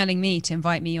emailing me to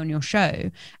invite me on your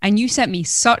show, and you sent me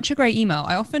such a great email.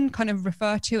 I often kind of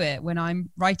refer to it when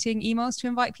I'm writing emails to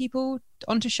invite people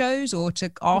onto shows or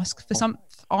to ask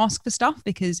for stuff,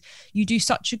 because you do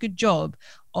such a good job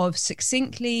of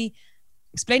succinctly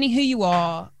explaining who you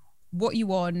are, what you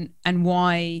want, and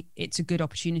why it's a good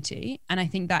opportunity. And I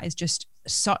think that is just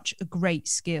such a great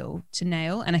skill to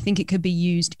nail. And I think it could be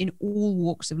used in all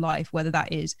walks of life, whether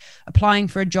that is applying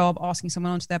for a job, asking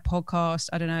someone onto their podcast,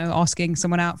 I don't know, asking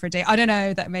someone out for a date. I don't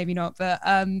know, that maybe not, but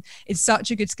it's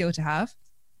such a good skill to have.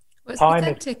 Well, it's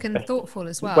authentic and thoughtful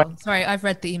as well. Sorry, I've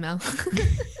read the email.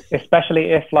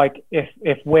 Especially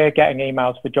if we're getting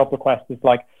emails for job requests, it's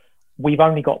like, we've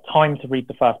only got time to read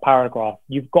the first paragraph.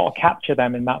 You've got to capture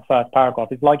them in that first paragraph.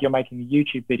 It's like you're making a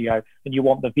YouTube video and you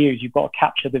want the views. You've got to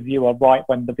capture the viewer right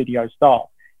when the video starts.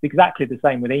 Exactly the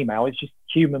same with email. It's just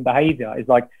human behavior. It's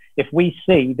like, if we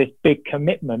see this big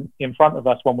commitment in front of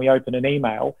us when we open an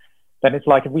email, then it's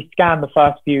like, if we scan the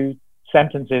first few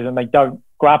sentences and they don't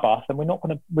grab us, then we're not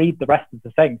going to read the rest of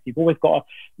the things. You've always got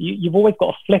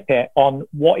to flip it on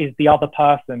what is the other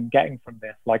person getting from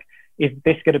this. Like, is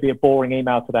this going to be a boring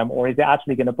email to them, or is it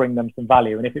actually going to bring them some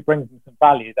value? And if it brings them some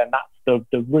value, then that's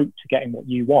the route to getting what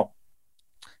you want.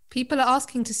 People are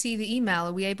asking to see the email.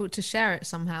 Are we able to share it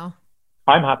somehow?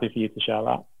 I'm happy for you to share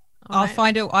that.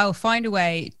 I'll find a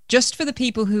way, just for the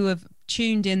people who have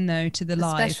tuned in though to the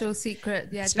live. Special secret.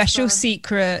 Yeah. Special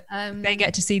secret. They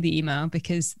get to see the email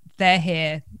because they're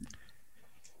here.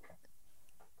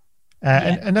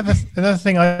 Another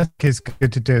thing I think is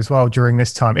good to do as well during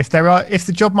this time, if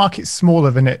the job market's smaller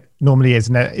than it normally is,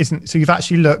 and it isn't, so you've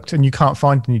actually looked and you can't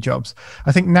find any jobs,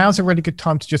 I think now's a really good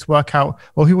time to just work out,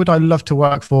 well, who would I love to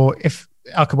work for if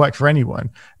I could work for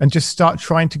anyone, and just start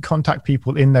trying to contact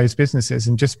people in those businesses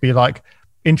and just be like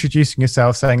introducing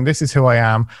yourself, saying this is who I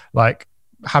am, like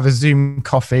have a Zoom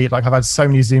coffee. Like I've had so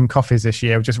many Zoom coffees this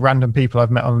year with just random people I've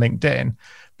met on LinkedIn,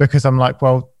 because I'm like,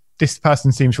 well, this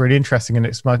person seems really interesting and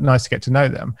it's nice to get to know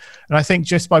them. And I think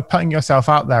just by putting yourself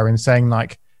out there and saying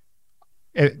like,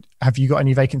 have you got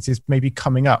any vacancies maybe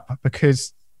coming up?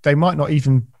 Because they might not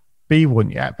even be one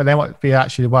yet, but they might be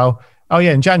actually, well, oh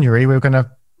yeah, in January we're going to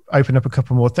open up a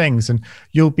couple more things, and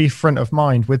you'll be front of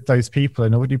mind with those people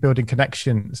and already building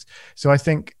connections. So I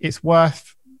think it's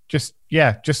worth just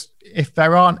if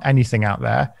there aren't anything out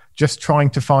there, just trying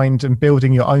to find and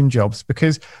building your own jobs.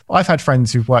 Because I've had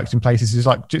friends who've worked in places who's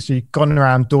like just gone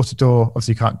around door to door.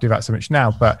 Obviously you can't do that so much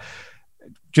now, but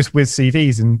just with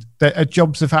CVs, and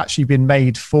jobs have actually been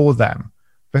made for them.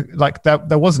 But like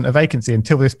there wasn't a vacancy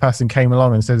until this person came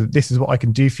along and said, this is what I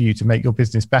can do for you to make your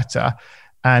business better.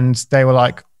 And they were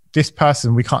like, this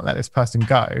person, we can't let this person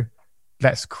go.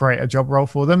 Let's create a job role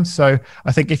for them. So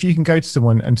I think if you can go to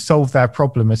someone and solve their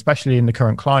problem, especially in the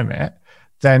current climate,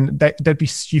 then they'd be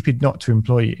stupid not to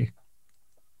employ you.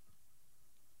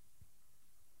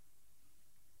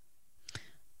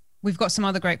 We've got some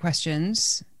other great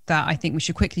questions that I think we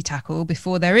should quickly tackle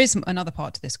before there is another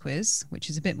part to this quiz, which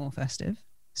is a bit more festive.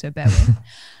 So bear with.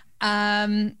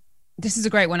 This is a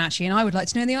great one, actually, and I would like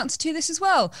to know the answer to this as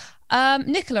well.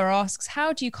 Nicola asks,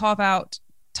 how do you carve out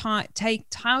time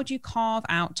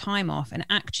off and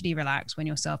actually relax when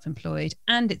you're self-employed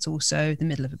and it's also the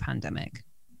middle of a pandemic?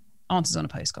 Answers on a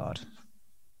postcard.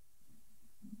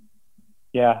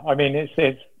 Yeah, I mean,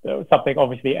 it's something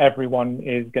obviously everyone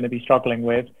is going to be struggling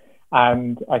with,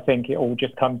 and I think it all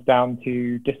just comes down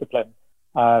to discipline.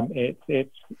 It's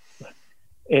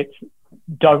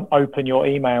don't open your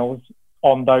emails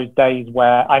on those days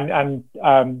where and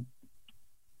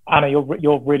Anna,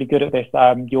 you're really good at this.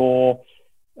 The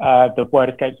word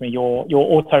escapes me. Your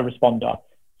autoresponder.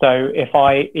 So if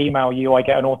I email you, I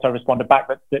get an autoresponder back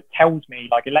that tells me,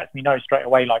 like, it lets me know straight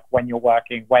away, like when you're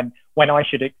working, when I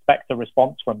should expect a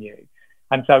response from you.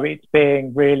 And so it's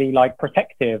being really like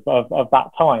protective of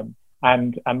that time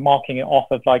and marking it off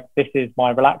as like, this is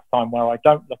my relaxed time where I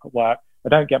don't look at work, I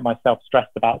don't get myself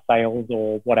stressed about sales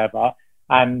or whatever.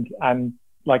 And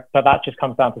like, but that just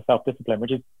comes down to self-discipline,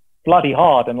 which is bloody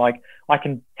hard. And like, I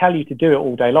can tell you to do it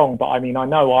all day long, but I mean, I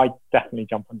know I definitely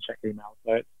jump on check emails.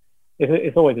 So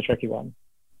it's always a tricky one.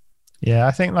 Yeah,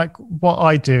 I think like what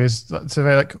I do is so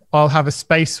like I'll have a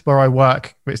space where I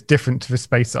work, but it's different to the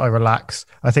space that I relax.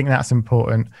 I think that's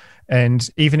important. And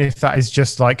even if that is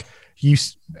just like you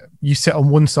sit on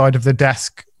one side of the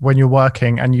desk when you're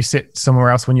working and you sit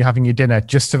somewhere else when you're having your dinner,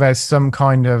 just so there's some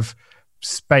kind of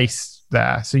space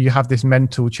there. So you have this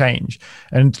mental change.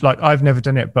 And like, I've never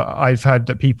done it, but I've heard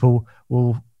that people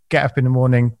will get up in the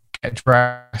morning, get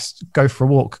dressed, go for a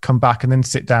walk, come back, and then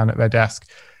sit down at their desk,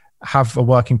 have a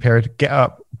working period, get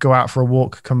up, go out for a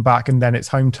walk, come back, and then it's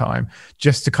home time,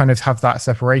 just to kind of have that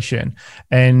separation.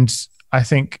 And I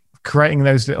think creating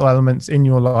those little elements in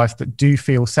your life that do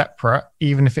feel separate,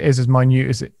 even if it is as minute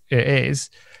as it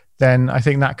is, then I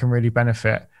think that can really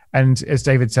benefit. And as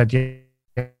David said, the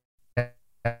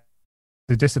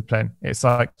discipline, it's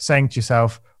like saying to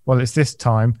yourself, well, it's this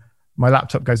time, my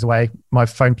laptop goes away, my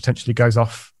phone potentially goes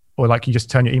off, or like you just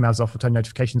turn your emails off or turn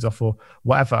notifications off or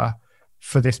whatever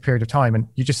for this period of time. And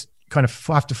you just kind of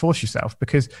have to force yourself,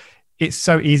 because it's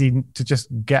so easy to just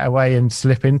get away and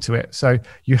slip into it. So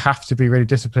you have to be really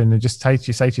disciplined and just say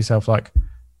to yourself, like,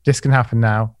 this can happen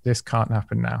now, this can't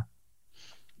happen now.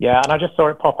 Yeah, and I just saw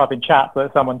it pop up in chat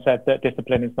that someone said that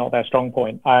discipline is not their strong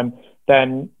point.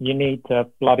 Then you need to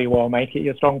bloody well make it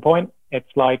your strong point. It's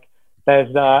like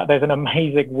there's an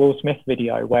amazing Will Smith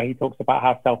video where he talks about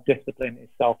how self-discipline is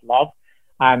self-love,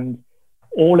 and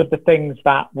all of the things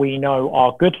that we know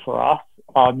are good for us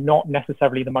are not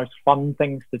necessarily the most fun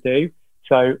things to do.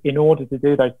 So in order to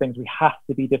do those things, we have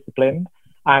to be disciplined,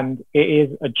 and it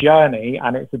is a journey,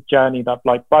 and it's a journey that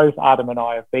like both Adam and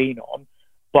I have been on.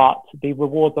 But the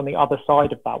rewards on the other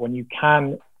side of that, when you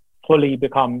can fully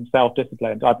become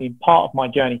self-disciplined, I mean, part of my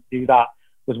journey to do that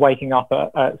was waking up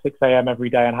at 6 a.m. every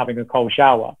day and having a cold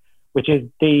shower, which is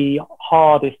the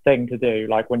hardest thing to do.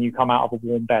 Like when you come out of a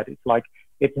warm bed, it's like,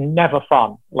 it's never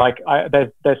fun. Like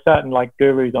there's certain like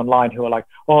gurus online who are like,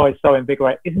 oh, it's so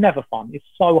invigorating. It's never fun. It's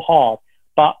so hard.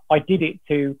 But I did it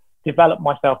to develop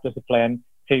my self-discipline,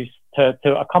 to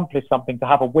accomplish something, to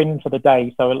have a win for the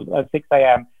day. So at 6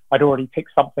 a.m., I'd already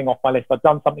picked something off my list. I'd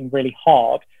done something really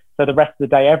hard. So the rest of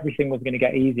the day, everything was going to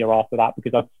get easier after that,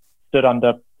 because I stood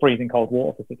under freezing cold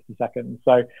water for 60 seconds.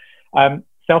 So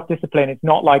self-discipline, it's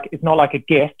not like a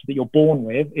gift that you're born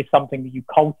with. It's something that you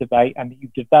cultivate and that you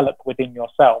develop within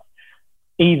yourself.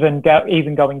 Even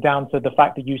going down to the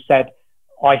fact that you said,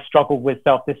 I struggle with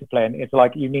self-discipline. It's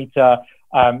like you need to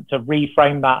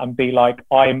reframe that and be like,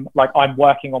 I'm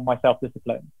working on my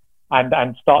self-discipline.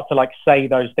 And start to like say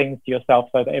those things to yourself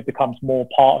so that it becomes more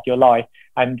part of your life.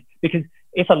 And because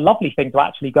it's a lovely thing to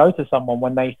actually go to someone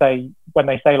when they say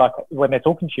like, when they're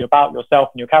talking to you about yourself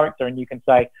and your character, and you can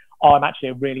say, oh, I'm actually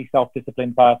a really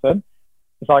self-disciplined person.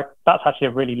 It's like, that's actually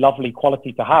a really lovely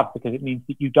quality to have, because it means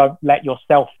that you don't let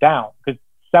yourself down, because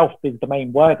self is the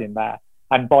main word in there.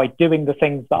 And by doing the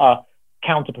things that are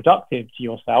counterproductive to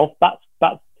yourself, that's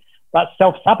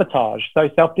self-sabotage. So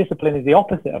self-discipline is the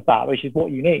opposite of that, which is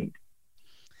what you need.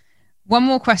 One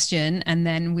more question, and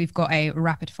then we've got a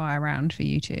rapid fire round for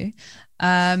you two.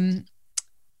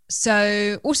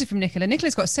 So also from Nicola.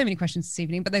 Nicola's got so many questions this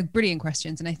evening, but they're brilliant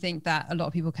questions, and I think that a lot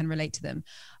of people can relate to them.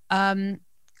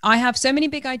 I have so many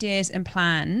big ideas and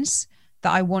plans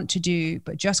that I want to do,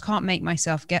 but just can't make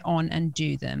myself get on and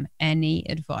do them. Any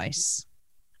advice?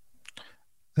 I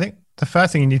think the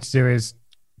first thing you need to do is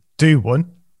do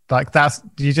one. Like,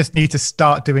 you just need to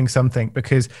start doing something,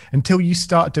 because until you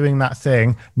start doing that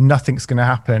thing, nothing's going to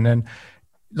happen. And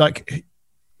like,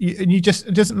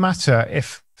 it doesn't matter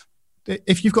if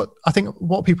you've got, I think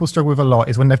what people struggle with a lot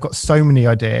is when they've got so many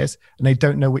ideas and they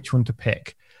don't know which one to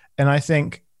pick. And I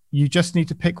think you just need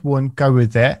to pick one, go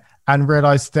with it, and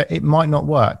realize that it might not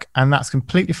work. And that's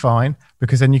completely fine,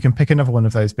 because then you can pick another one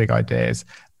of those big ideas.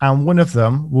 And one of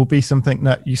them will be something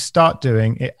that you start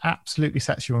doing, it absolutely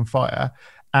sets you on fire,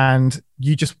 and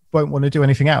you just won't want to do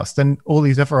anything else. Then all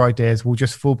these other ideas will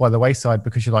just fall by the wayside,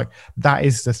 because you're like, that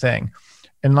is the thing.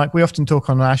 And like, we often talk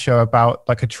on our show about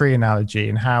like a tree analogy,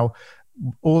 and how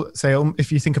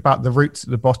if you think about the roots at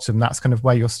the bottom, that's kind of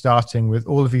where you're starting with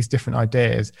all of these different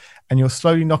ideas, and you're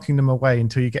slowly knocking them away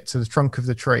until you get to the trunk of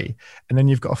the tree. And then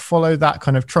you've got to follow that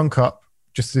kind of trunk up,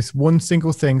 just this one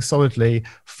single thing solidly,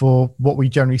 for what we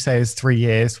generally say is 3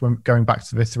 years, when going back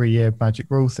to the 3-year magic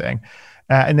rule thing.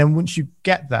 And then once you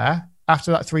get there,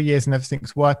 after that 3 years and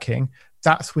everything's working,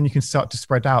 that's when you can start to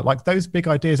spread out. Like, those big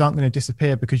ideas aren't going to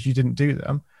disappear because you didn't do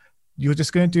them. You're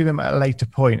just going to do them at a later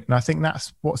point. And I think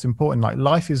that's what's important. Like,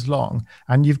 life is long,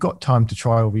 and you've got time to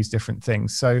try all these different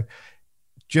things. So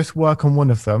just work on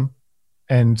one of them,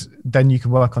 and then you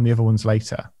can work on the other ones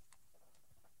later.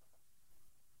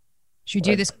 Should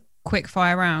we do this quick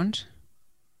fire round?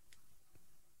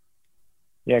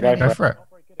 Yeah, go for it.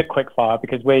 A quick fire,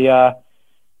 because we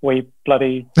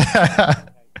bloody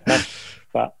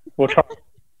but we'll try.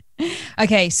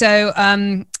 Okay, so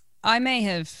I may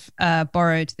have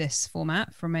borrowed this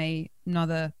format from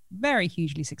another very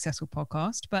hugely successul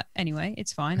podcast, but anyway,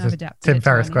 it's fine. I've adapted. Tim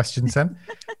Ferriss questions then?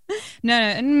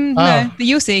 No, but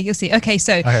you'll see. Okay,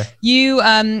 so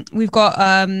we've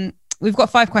got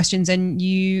 5 questions, and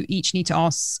you each need to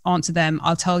answer them.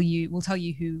 We'll tell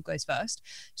you who goes first.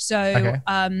 So,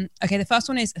 okay, the first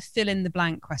one is a fill in the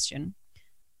blank question.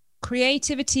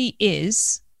 Creativity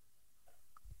is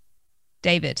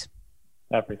David.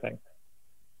 Everything.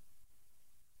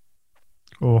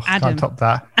 Oh, Adam. can't top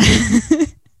that.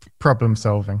 Problem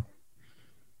solving.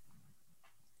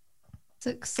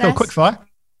 Success. Cool, quick fire.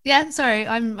 Yeah, sorry,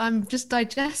 I'm just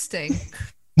digesting.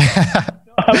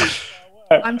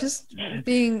 I'm just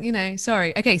being,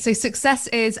 sorry. Okay, so success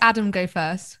is Adam, go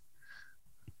first.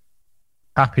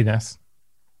 Happiness.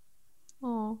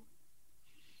 Oh.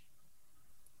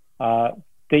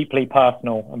 Deeply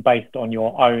personal and based on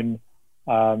your own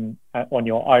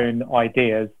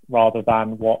ideas, rather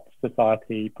than what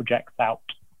society projects out.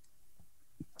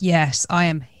 Yes, I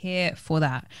am here for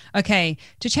that. Okay,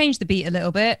 to change the beat a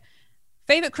little bit,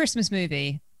 favorite Christmas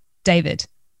movie, David?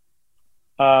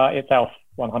 It's Elf,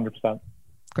 100%.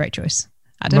 Great choice.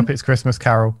 Adam? Muppets Christmas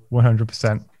Carol,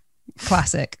 100%.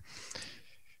 Classic.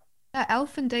 Yeah,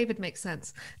 Elf and David makes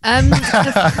sense. The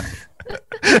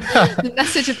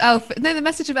message of Elf. No, the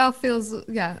message of Elf feels,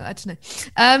 I don't know.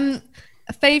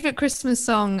 A favorite Christmas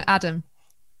song, Adam?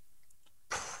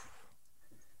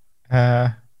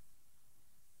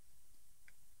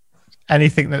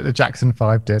 Anything that the Jackson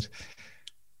 5 did.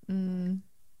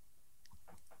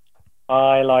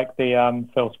 I like the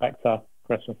Phil Spector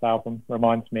Christmas album.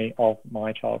 Reminds me of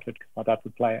my childhood, because my dad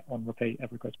would play it on repeat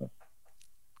every Christmas.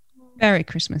 Very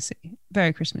Christmassy.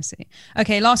 Very Christmassy.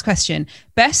 Okay, last question.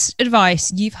 Best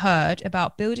advice you've heard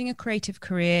about building a creative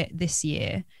career this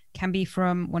year can be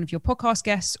from one of your podcast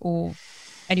guests or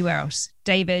anywhere else.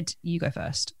 David, you go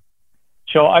first.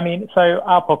 Sure. I mean, so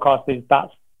our podcast is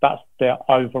that's the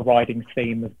overriding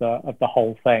theme of the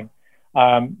whole thing.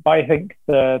 But I think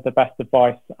the best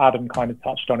advice, Adam kind of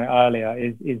touched on it earlier,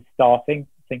 is starting.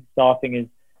 I think starting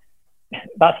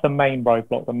that's the main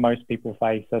roadblock that most people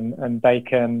face, and they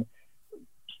can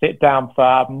sit down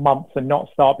for months and not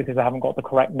start because they haven't got the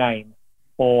correct name,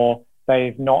 or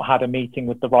they've not had a meeting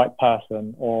with the right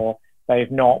person, or they've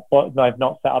not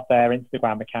set up their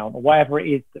Instagram account, or whatever it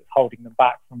is that's holding them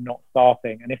back from not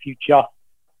starting. And if you just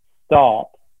start,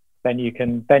 then you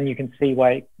can see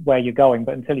where you're going.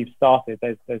 But until you've started,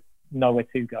 there's nowhere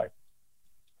to go.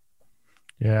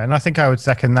 Yeah, and I think I would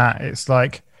second that. It's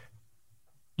like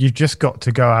you've just got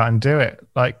to go out and do it.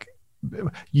 Like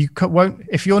won't,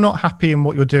 if you're not happy in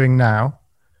what you're doing now,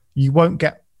 you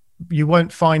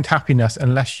won't find happiness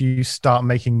unless you start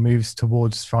making moves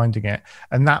towards finding it.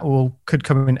 And that could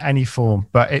come in any form,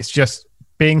 but it's just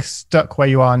being stuck where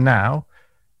you are now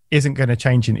isn't going to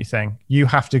change anything. You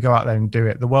have to go out there and do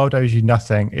it. The world owes you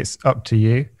nothing. It's up to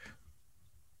you.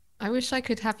 I wish I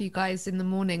could have you guys in the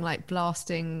morning, like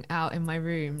blasting out in my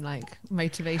room, like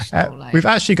motivational. We've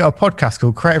actually got a podcast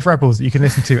called Creative Rebels that you can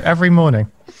listen to every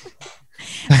morning.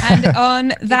 And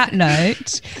on that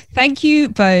note, thank you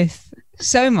both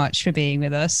so much for being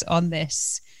with us on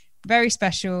this very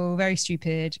special, very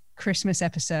stupid Christmas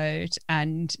episode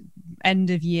and end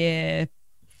of year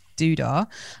doodah.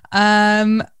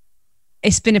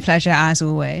 It's been a pleasure as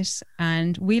always,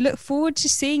 and we look forward to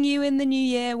seeing you in the new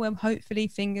year when hopefully,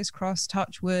 fingers crossed,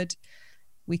 touch wood,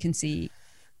 we can see.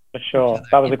 For sure.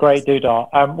 That was a great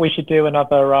doodah. We should do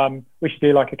another, we should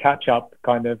do like a catch up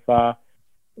kind of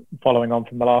following on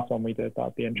from the last one we did.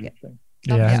 That'd be interesting.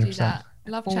 Yeah, do that.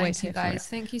 Love chatting to you guys.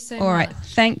 Thank you so much. All right.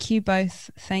 Thank you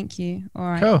both. Thank you. All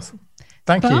right. Cool.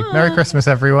 Thank Bye. you. Merry Christmas,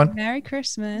 everyone. Merry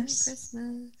Christmas. Merry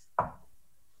Christmas.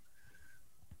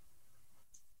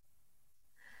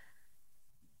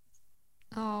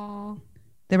 Oh,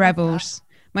 the Rebels,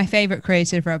 my favorite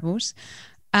creative rebels.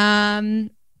 Should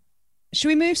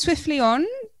we move swiftly on?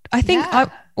 I think,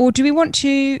 or do we want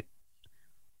to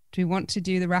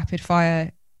do the rapid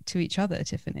fire to each other,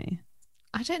 Tiffany?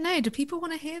 I don't know. Do people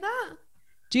want to hear that?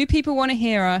 Do people want to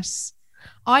hear us?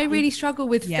 I really struggle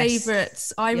with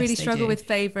favorites. I really struggle with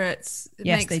favorites. It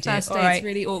yes, makes they do. First dates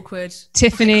really awkward.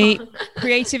 Tiffany,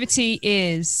 creativity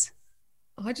is.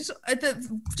 I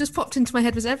just popped into my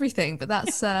head was everything, but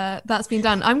that's been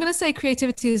done. I'm going to say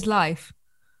creativity is life.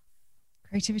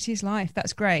 Creativity is life.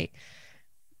 That's great.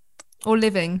 Or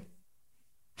living.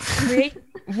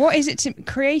 What is it?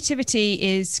 Creativity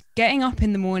is getting up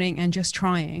in the morning and just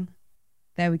trying.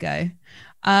 There we go.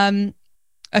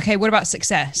 Okay, what about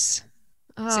success?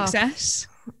 Success?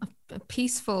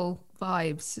 Peaceful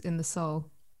vibes in the soul.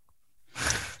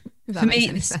 If that for makes me,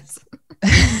 any sense.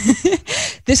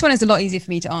 This one is a lot easier for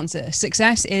me to answer.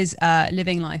 Success is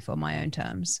living life on my own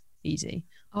terms. Easy.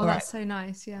 Oh, that's so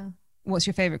nice. Yeah. What's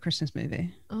your favorite Christmas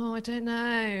movie? Oh, I don't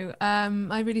know.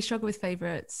 I really struggle with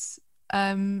favorites.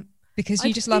 Because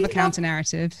you just love a counter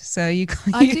narrative. So you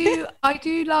I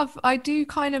do love a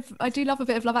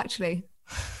bit of Love Actually.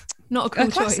 Not a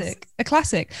cool choice. A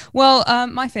classic. Well,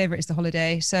 my favorite is The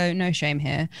Holiday, so no shame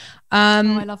here. I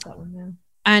love that one, yeah.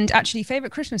 And actually,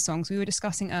 favorite Christmas songs we were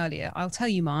discussing earlier. I'll tell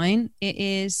you mine. It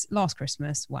is Last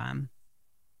Christmas, Wham.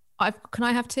 Can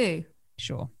I have two?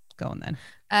 Sure. Go on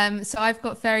then. So I've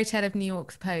got Fairy Tale of New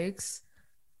York, The Pogues.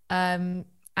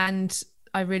 And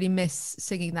I really miss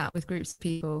singing that with groups of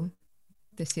people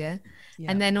this year.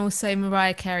 Yeah. And then also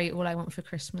Mariah Carey, All I Want for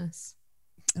Christmas.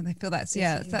 And I feel that's you.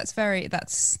 That's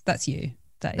you.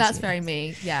 That's very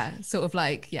me. Yeah. Sort of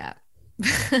like, yeah.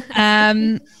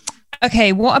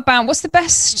 Okay, what's the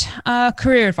best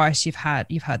career advice you've had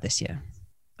this year?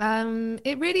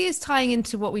 It really is tying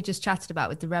into what we just chatted about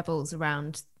with the Rebels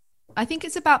around. I think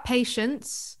it's about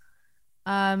patience.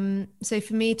 So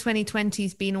for me, 2020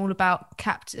 has been all about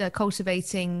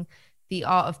cultivating the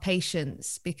art of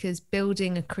patience, because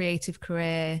building a creative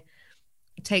career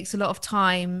takes a lot of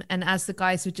time. And as the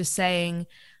guys were just saying,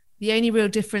 the only real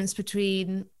difference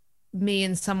between me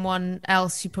and someone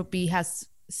else who probably has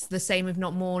the same, if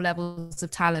not more, levels of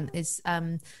talent is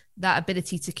that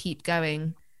ability to keep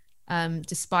going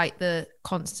despite the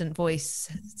constant voice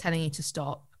telling you to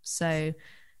stop. So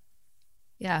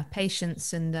yeah,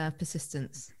 patience and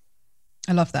persistence.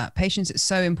 I love that. Patience is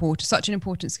so important, such an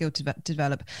important skill to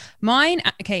develop. Mine,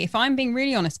 okay, if I'm being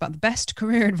really honest about the best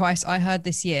career advice I heard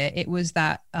this year, it was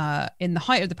that in the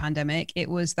height of the pandemic, it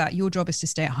was that your job is to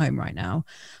stay at home right now,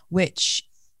 which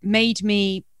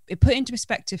it put into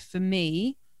perspective for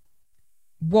me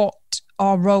what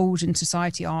our roles in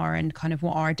society are and kind of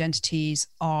what our identities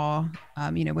are.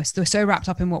 We're so wrapped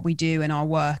up in what we do and our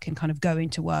work and kind of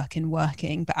going to work and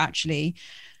working, but actually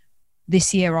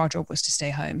this year our job was to stay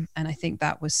home. And I think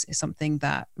that was something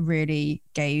that really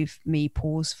gave me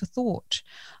pause for thought.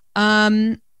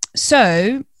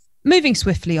 So moving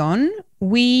swiftly on,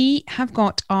 we have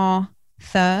got our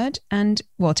third and,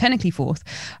 well, technically fourth,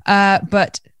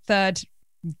 but third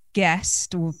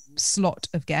guest or slot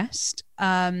of guest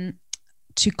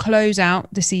to close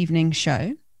out this evening's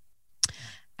show.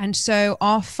 And so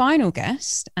our final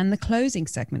guest and the closing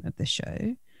segment of the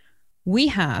show we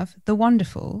have the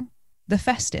wonderful, the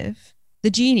festive, the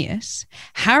genius,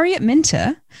 Harriet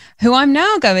Minter, who I'm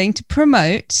now going to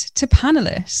promote to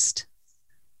panelist.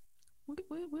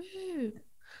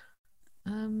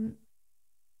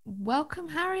 Welcome,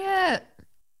 Harriet.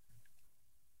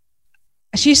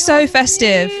 She's so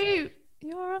festive.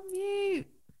 You're on mute.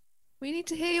 We need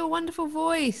to hear your wonderful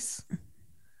voice.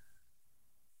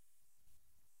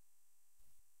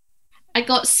 I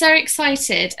got so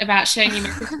excited about showing you my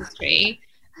Christmas tree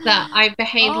that I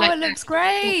behaved like it looks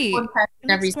great. One person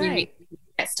every Zoom meeting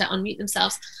gets to unmute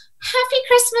themselves. Happy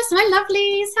Christmas, my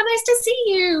lovelies. How nice to see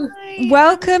you. Hi.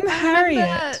 Welcome,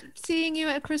 Harriet. Seeing you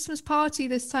at a Christmas party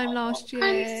this time last year.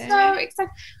 I'm so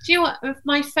excited. Do you know what?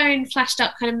 My phone flashed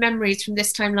up kind of memories from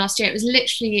this time last year. It was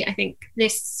literally, I think,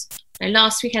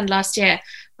 last weekend last year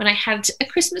when I had a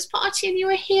Christmas party and you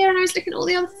were here and I was looking at all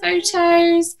the other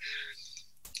photos.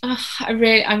 Oh,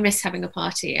 I miss having a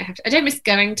party. I don't miss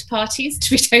going to parties, to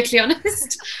be totally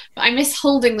honest, but I miss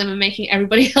holding them and making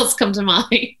everybody else come to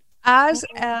mine. As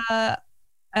a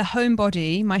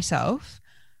homebody myself,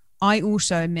 I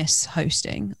also miss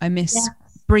hosting. I miss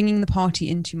bringing the party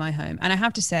into my home. And I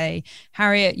have to say,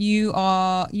 Harriet, you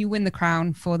win the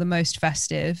crown for the most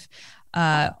festive.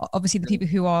 Obviously the people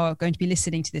who are going to be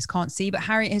listening to this can't see, but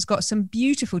Harriet has got some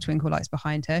beautiful twinkle lights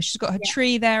behind her. She's got her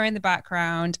tree there in the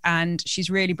background and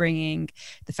she's really bringing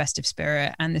the festive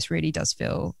spirit, and this really does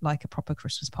feel like a proper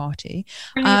Christmas party.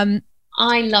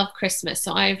 I love Christmas,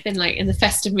 so I've been like in the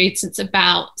festive mood since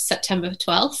about September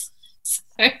 12th. So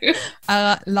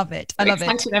love it. I love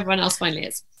it. Everyone else finally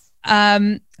is.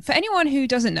 For anyone who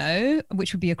doesn't know,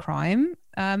 which would be a crime,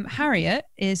 Harriet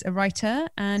is a writer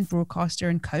and broadcaster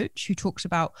and coach who talks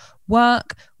about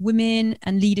work, women,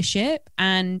 and leadership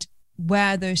and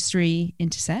where those three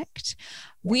intersect.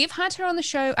 We've had her on the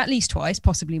show at least twice,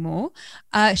 possibly more.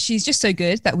 She's just so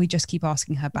good that we just keep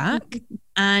asking her back.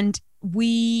 And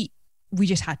we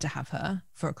just had to have her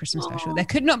for a Christmas special. There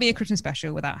could not be a Christmas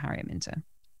special without Harriet Minter.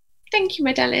 Thank you,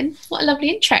 my darling. What a lovely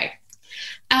intro.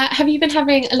 Have you been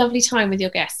having a lovely time with your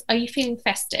guests? Are you feeling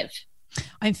festive?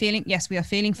 Yes, we are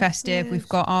feeling festive. We've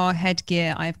got our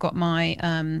headgear. I've got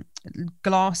my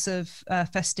glass of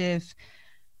festive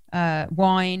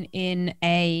wine in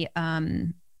a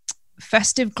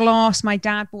festive glass. My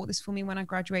dad bought this for me when I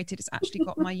graduated. It's actually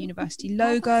got my university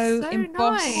logo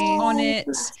embossed on it.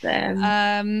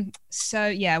 So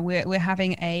yeah, we're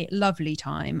having a lovely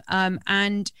time.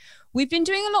 And we've been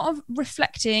doing a lot of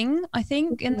reflecting, I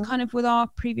think, in kind of with our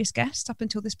previous guests up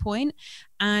until this point.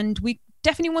 And we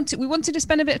definitely wanted to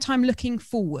spend a bit of time looking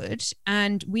forward.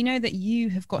 And we know that you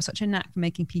have got such a knack for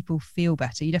making people feel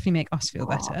better. You definitely make us feel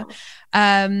better.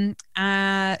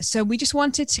 So we just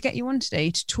wanted to get you on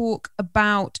today to talk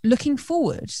about looking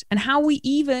forward and how we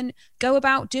even go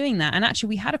about doing that. And actually,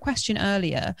 we had a question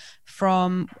earlier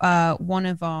from one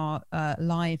of our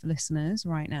live listeners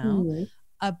right now.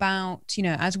 About,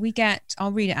 as we get,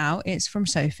 I'll read it out. It's from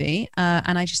Sophie.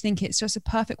 And I just think it's just a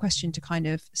perfect question to kind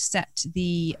of set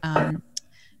the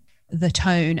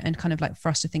tone and kind of like for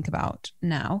us to think about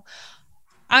now.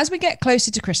 As we get closer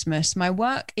to Christmas, my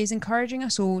work is encouraging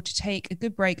us all to take a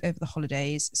good break over the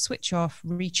holidays, switch off,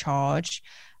 recharge,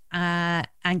 and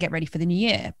get ready for the new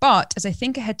year. But as I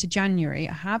think ahead to January,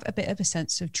 I have a bit of a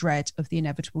sense of dread of the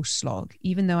inevitable slog,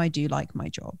 even though I do like my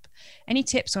job. Any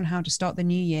tips on how to start the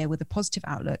new year with a positive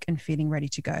outlook and feeling ready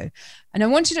to go? And I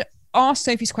wanted to ask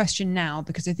Sophie's question now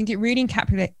because I think it really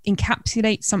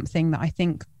encapsulates something that I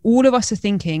think all of us are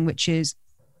thinking, which is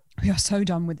we are so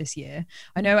done with this year.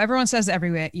 I know everyone says it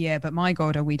every year, but my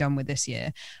God, are we done with this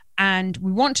year? And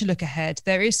we want to look ahead.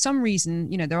 There is some reason,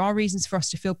 there are reasons for us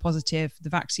to feel positive. The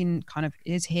vaccine kind of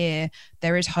is here.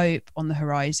 There is hope on the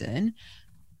horizon.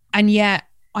 And yet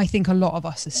I think a lot of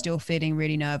us are still feeling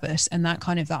really nervous. And that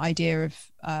kind of that idea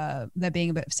of there being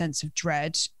a bit of sense of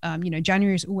dread.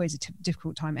 January is always a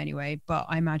difficult time anyway, but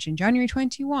I imagine January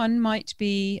 21 might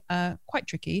be quite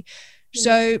tricky.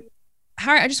 So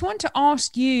Harriet, I just want to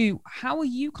ask you, how are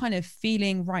you kind of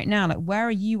feeling right now? Like, where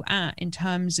are you at in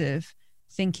terms of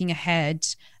thinking ahead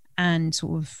and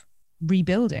sort of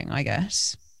rebuilding, I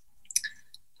guess?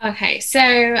 Okay, so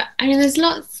there's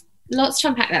lots to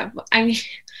unpack there.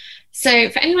 So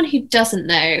for anyone who doesn't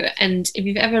know, and if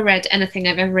you've ever read anything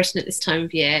I've ever written at this time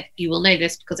of year, you will know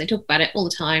this because I talk about it all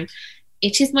the time.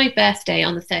 It is my birthday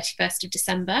on the 31st of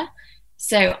December.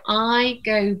 So I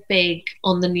go big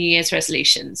on the New Year's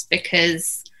resolutions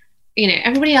because,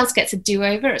 everybody else gets a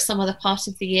do-over at some other part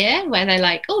of the year where they're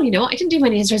like, oh, you know what, I didn't do my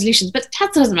New Year's resolutions, but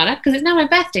that doesn't matter because it's now my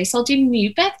birthday, so I'll do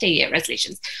new birthday year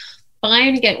resolutions. But I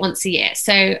only get once a year.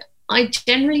 So I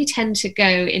generally tend to go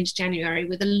into January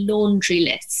with a laundry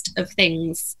list of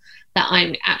things that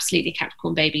I'm absolutely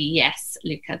Capricorn baby. Yes,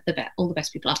 Luca, all the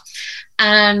best people are.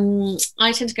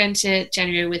 I tend to go into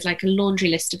January with like a laundry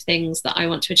list of things that I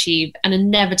want to achieve, and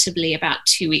inevitably about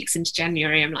 2 weeks into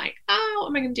January, I'm like, oh, what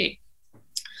am I going to do?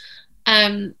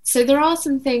 So there are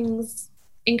some things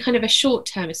in kind of a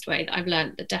short-termist way that I've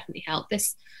learned that definitely help.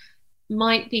 This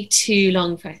might be too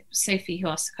long for Sophie who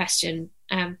asked the question,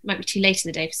 might be too late in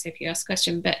the day for Sophie who asked the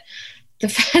question, but the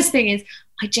first thing is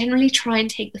I generally try and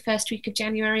take the first week of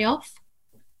January off.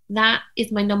 That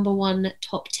is my number one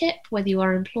top tip, whether you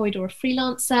are employed or a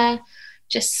freelancer.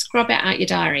 Just scrub it out your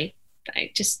diary.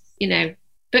 Just,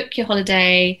 book your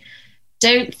holiday.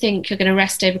 Don't think you're going to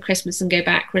rest over Christmas and go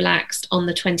back relaxed on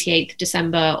the 28th of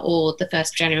December or the 1st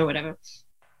of January or whatever.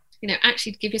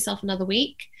 Actually give yourself another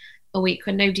week, a week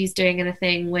when nobody's doing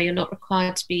anything, where you're not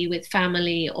required to be with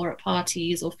family or at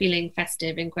parties or feeling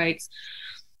festive, in quotes.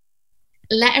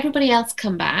 Let everybody else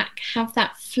come back, have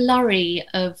that flurry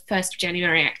of 1st of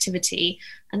January activity,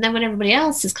 and then when everybody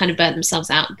else has kind of burnt themselves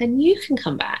out, then you can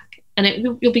come back and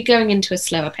you'll be going into a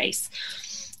slower pace.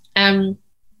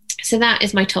 So that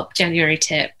is my top January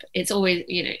tip. It's always,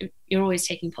 you're always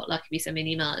taking potluck if you send me an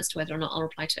email as to whether or not I'll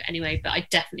reply to it anyway, but I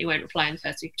definitely won't reply in the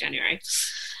first week of January.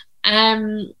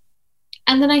 And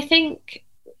then I think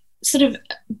sort of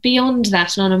beyond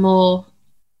that, and on a more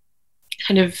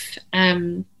kind of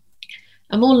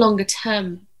a more longer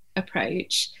term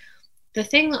approach, the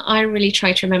thing that I really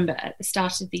try to remember at the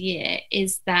start of the year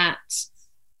is that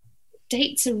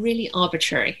dates are really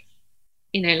arbitrary.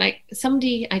 Like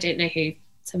somebody, I don't know who,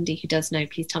 somebody who does know,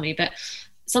 please tell me, but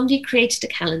somebody created a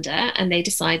calendar and they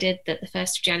decided that the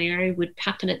 1st of January would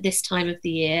happen at this time of the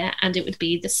year, and it would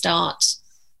be the start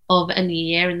of a new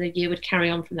year, and the year would carry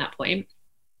on from that point.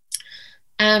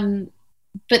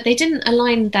 But they didn't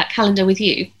align that calendar with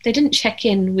you. They didn't check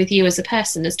in with you as a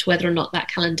person as to whether or not that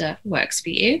calendar works for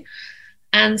you.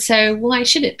 And so why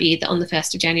should it be that on the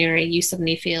 1st of January you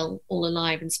suddenly feel all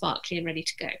alive and sparkly and ready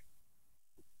to go?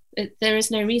 There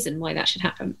is no reason why that should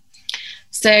happen.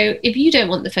 So if you don't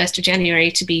want the 1st of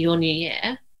January to be your new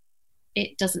year,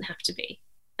 it doesn't have to be.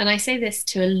 And I say this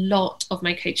to a lot of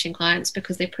my coaching clients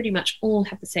because they pretty much all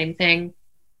have the same thing,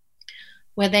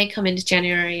 where they come into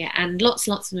January, and lots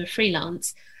of them are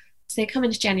freelance. So they come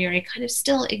into January kind of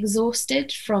still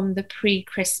exhausted from the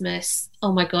pre-Christmas,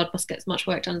 oh my God, must get as much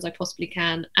work done as I possibly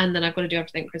can, and then I've got to do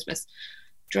everything at Christmas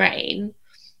drain.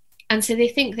 And so they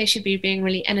think they should be being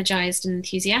really energized and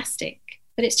enthusiastic.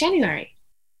 But it's January.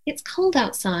 It's cold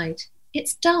outside.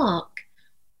 It's dark.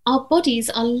 Our bodies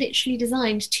are literally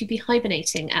designed to be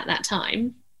hibernating at that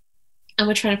time, and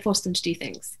we're trying to force them to do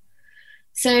things.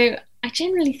 So I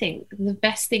generally think the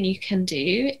best thing you can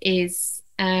do is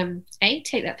A,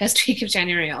 take that first week of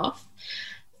January off.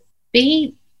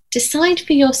 B, decide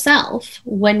for yourself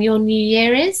when your new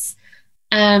year is.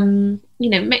 If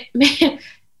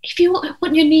you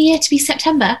want your new year to be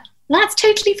September, that's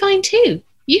totally fine too.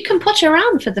 You can potter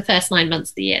around for the first 9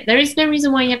 months of the year. There is no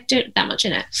reason why you have to do that much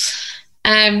in it.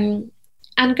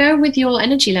 And go with your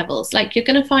energy levels. Like, you're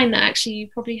going to find that actually you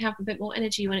probably have a bit more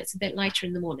energy when it's a bit lighter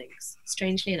in the mornings,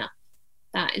 strangely enough.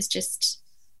 That is just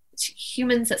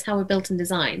humans. That's how we're built and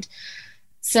designed.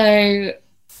 So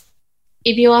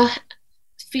if you are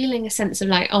feeling a sense of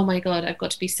like, oh my God, I've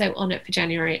got to be so on it for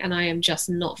January and I am just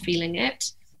not feeling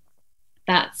it,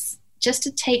 that's just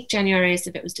to take January as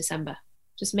if it was December.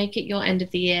 Just make it your end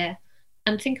of the year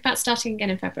and think about starting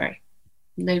again in February.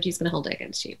 Nobody's going to hold it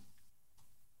against you.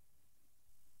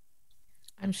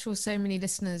 I'm sure so many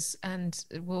listeners and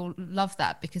will love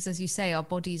that, because as you say, our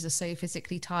bodies are so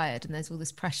physically tired and there's all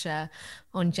this pressure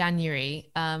on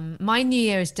January. My new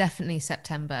year is definitely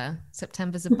September.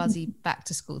 September's a buzzy back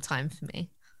to school time for me.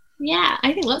 Yeah,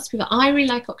 I think lots of people. I really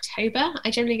like October.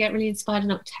 I generally get really inspired in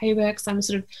October because I'm a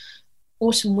sort of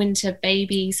autumn winter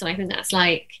baby. So I think that's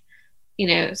like,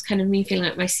 it's kind of me feeling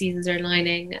like my seasons are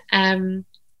aligning.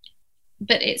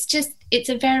 But it's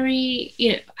a very,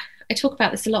 I talk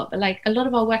about this a lot, but like a lot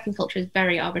of our working culture is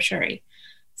very arbitrary.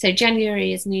 So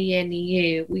January is New Year, New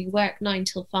You. We work 9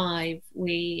 till 5.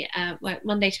 We work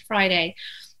Monday to Friday.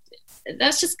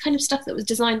 That's just kind of stuff that was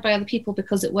designed by other people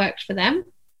because it worked for them.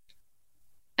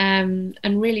 And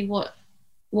really, what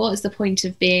is the point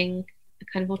of being a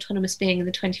kind of autonomous being in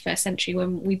the 21st century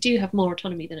when we do have more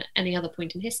autonomy than at any other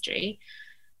point in history,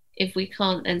 if we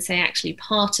can't then say actually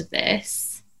part of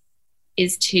this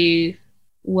is to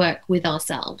work with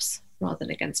ourselves rather than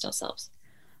against ourselves.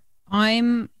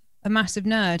 I'm a massive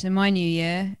nerd and my new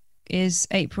year is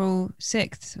April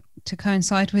 6th to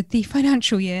coincide with the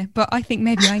financial year, but I think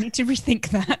maybe I need to rethink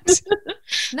that.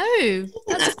 No,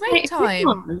 that's a great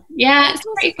time. Yeah, it's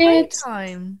pretty good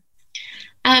time.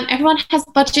 Everyone has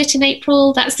budget in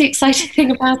April. That's the exciting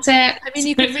thing about it. I mean,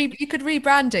 you could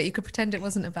rebrand it. You could pretend it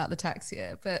wasn't about the tax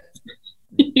year, but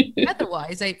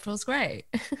otherwise, April's great.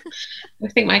 I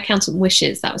think my accountant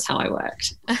wishes that was how I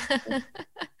worked.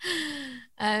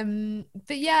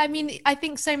 But yeah, I mean, I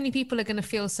think so many people are going to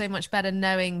feel so much better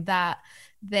knowing that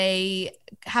they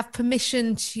have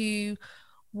permission to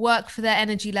work for their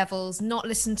energy levels, not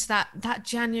listen to that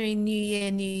January new year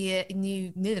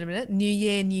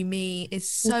new me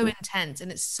is so intense, and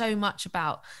it's so much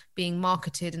about being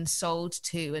marketed and sold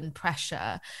to and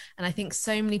pressure. And I think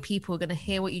so many people are going to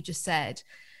hear what you just said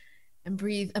and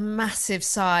breathe a massive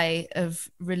sigh of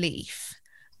relief.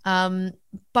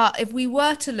 But if we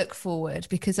were to look forward,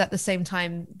 because at the same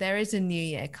time there is a new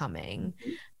year coming,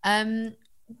 how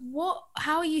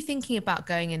are you thinking about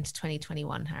going into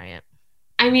 2021, Harriet?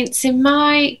 I mean, so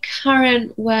my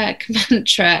current work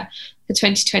mantra for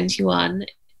 2021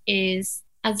 is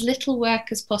as little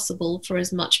work as possible for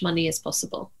as much money as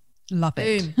possible. Love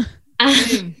it. Boom.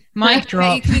 Boom. Mic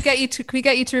drop. Can we get you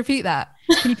to repeat that?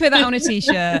 Can you put that on a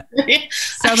t-shirt?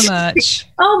 Sell the merch.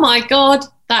 Oh my God,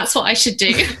 that's what I should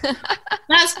do.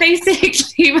 That's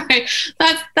basically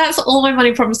that's all my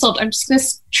money problem solved. I'm just going to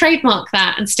trademark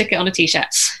that and stick it on a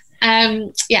t-shirt.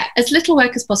 As little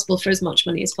work as possible for as much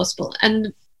money as possible.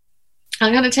 And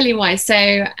I'm going to tell you why.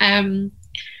 So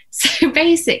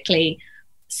basically,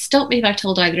 stop me if I've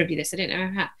told either of you this. I don't know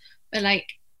if I have, but like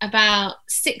about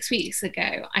 6 weeks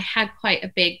ago, I had quite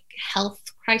a big health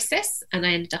crisis, and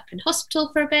I ended up in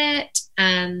hospital for a bit,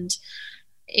 and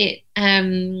it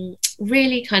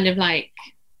really kind of like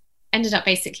ended up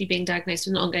basically being diagnosed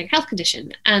with an ongoing health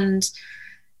condition. And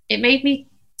it made me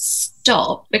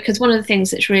stop, because one of the things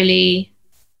that's really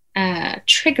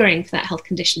triggering for that health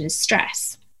condition is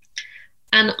stress.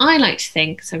 And I like to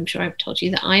think, so I'm sure I've told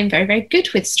you, that I am very, very good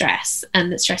with stress,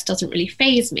 and that stress doesn't really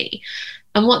faze me.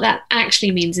 And what that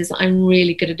actually means is that I'm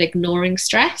really good at ignoring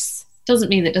stress. Doesn't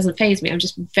mean that it doesn't faze me. I'm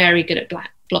just very good at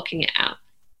blocking it out.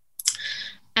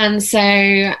 And so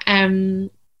the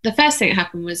first thing that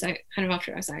happened was after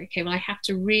it, I was like, okay, well, I have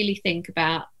to really think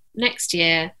about next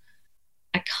year.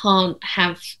 I can't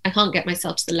get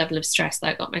myself to the level of stress that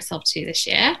I got myself to this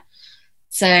year.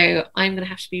 So I'm going to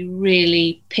have to be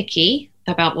really picky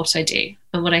about what I do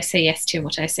and what I say yes to and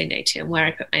what I say no to and where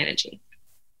I put my energy.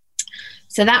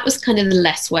 So that was kind of the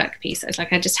less work piece. I was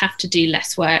like, I just have to do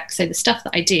less work. So the stuff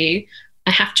that I do,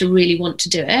 I have to really want to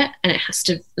do it, and it has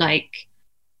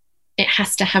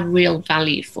to have real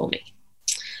value for me.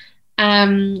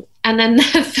 And then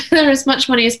for as much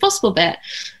money as possible bit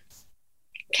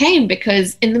came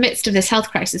because in the midst of this health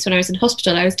crisis, when I was in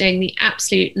hospital, I was doing the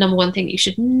absolute number one thing you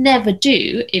should never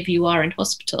do if you are in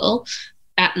hospital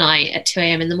at night at 2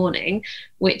 a.m. in the morning,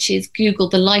 which is Google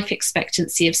the life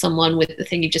expectancy of someone with the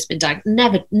thing you've just been diagnosed.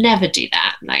 Never do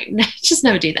that. Just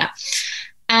never do that.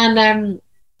 And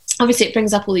obviously it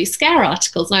brings up all these scare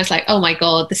articles, and I was like, oh my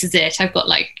God, this is it. I've got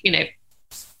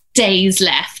days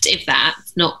left, if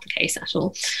that's not the case at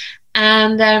all.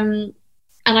 And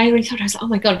I really thought, I was like, oh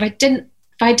my God,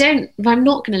 if I'm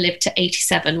not going to live to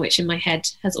 87, which in my head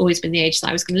has always been the age that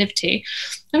I was going to live to,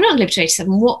 I'm not going to live to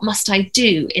 87. What must I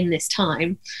do in this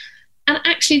time? And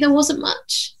actually there wasn't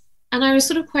much. And I was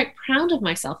sort of quite proud of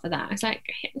myself for that. I was like,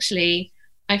 actually,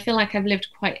 I feel like I've lived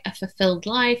quite a fulfilled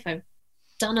life. I've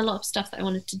done a lot of stuff that I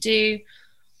wanted to do.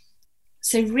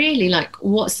 So really,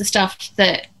 what's the stuff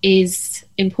that is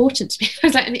important to me? I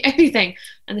was like, and the only thing,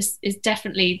 and this is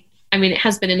definitely, it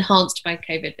has been enhanced by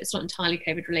COVID, but it's not entirely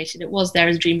COVID related. It was there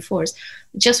as a dream before. I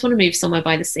just want to move somewhere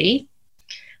by the sea.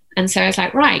 And so I was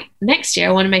like, right, next year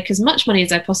I want to make as much money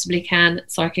as I possibly can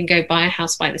so I can go buy a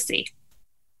house by the sea.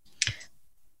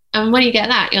 And when you get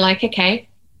that, you're like, okay,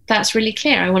 that's really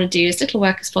clear. I want to do as little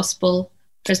work as possible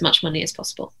for as much money as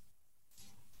possible.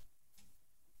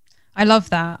 I love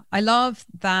that. I love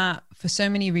that for so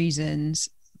many reasons,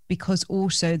 because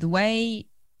also the way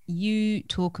you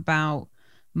talk about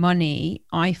money,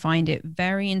 I find it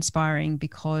very inspiring,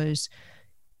 because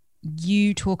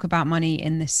you talk about money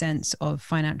in the sense of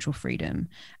financial freedom.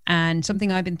 And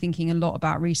something I've been thinking a lot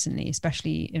about recently,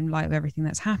 especially in light of everything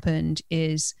that's happened,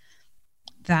 is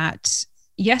that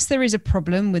yes, there is a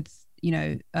problem with,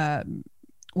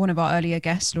 one of our earlier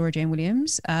guests, Laura Jane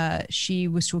Williams, she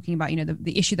was talking about,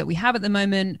 the issue that we have at the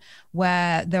moment,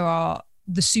 where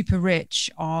the super rich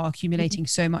are accumulating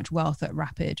so much wealth at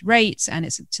rapid rates, and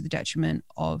it's to the detriment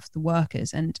of the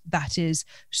workers. And that is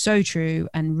so true.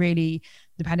 And really,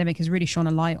 the pandemic has really shone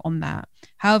a light on that.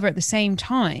 However, at the same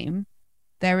time,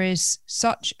 there is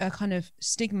such a kind of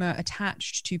stigma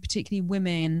attached to particularly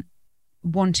women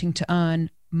wanting to earn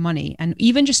money. And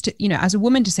even just to, as a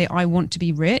woman to say, I want to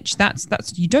be rich,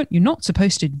 you're not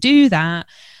supposed to do that.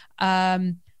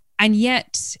 And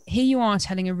yet here you are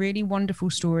telling a really wonderful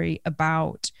story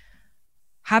about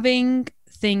having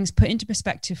things put into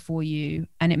perspective for you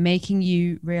and it making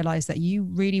you realize that you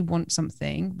really want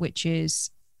something, which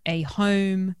is a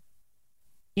home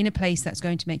in a place that's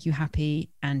going to make you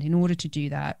happy. And in order to do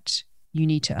that, you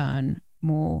need to earn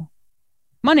more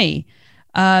money.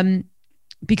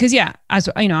 Because as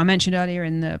I mentioned earlier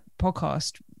in the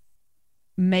podcast,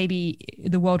 maybe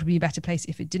the world would be a better place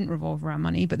if it didn't revolve around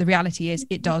money, but the reality is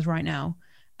it does right now.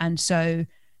 And so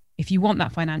if you want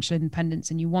that financial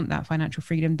independence and you want that financial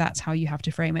freedom, that's how you have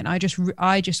to frame it. And I just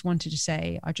wanted to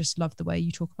say, I just love the way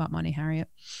you talk about money, Harriet.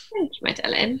 Thank you, my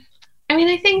darling. I mean,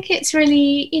 I think it's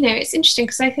really, it's interesting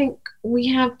because I think we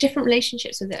have different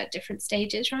relationships with it at different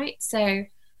stages, right? So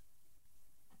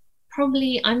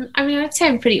probably I'd say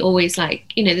I'm pretty always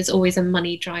there's always a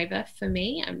money driver for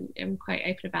me. I'm quite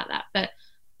open about that. But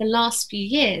the last few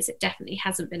years, it definitely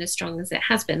hasn't been as strong as it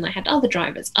has been. I had other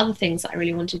drivers, other things that I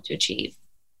really wanted to achieve.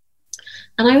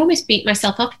 And I almost beat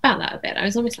myself up about that a bit. I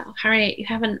was almost like, oh, Harriet, you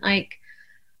haven't been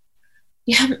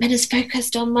as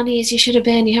focused on money as you should have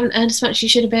been. You haven't earned as much as you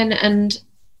should have been. And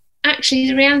actually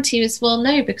the reality was, well,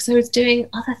 no, because I was doing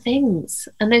other things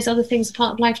and those other things are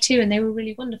part of life too. And they were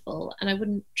really wonderful and I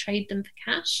wouldn't trade them for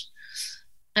cash.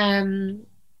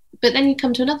 But then you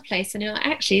come to another place and you're like,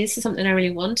 actually, this is something I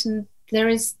really want. And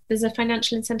there's a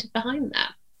financial incentive behind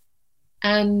that.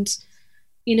 And,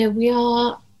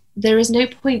 there is no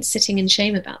point sitting in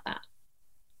shame about that.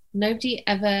 Nobody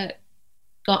ever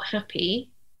got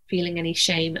happy feeling any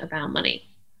shame about money.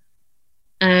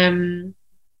 And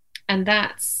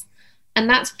that's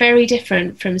very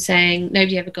different from saying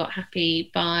nobody ever got happy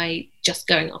by just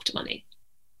going after money.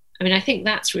 I mean, I think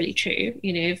that's really true.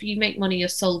 If you make money your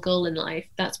sole goal in life,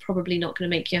 that's probably not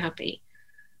going to make you happy.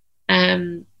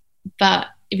 But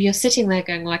if you're sitting there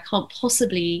going, well, I can't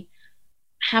possibly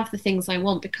have the things I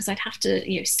want because I'd have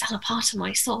to, sell a part of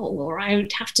my soul, or I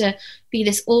would have to be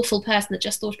this awful person that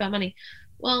just thought about money.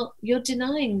 Well, you're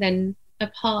denying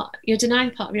part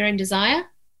of your own desire.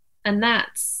 And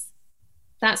that's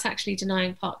actually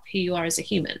denying part of who you are as a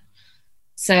human.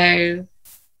 So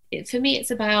for me,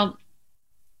 it's about,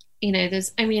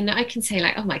 I can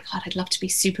say oh my God, I'd love to be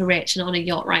super rich and on a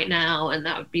yacht right now. And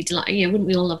that would be delightful. Wouldn't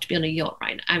we all love to be on a yacht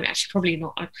right now? I'm actually probably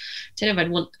not. I don't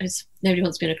know if nobody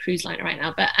wants to be on a cruise liner right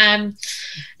now, but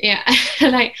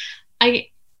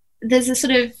there's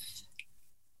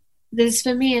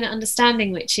for me an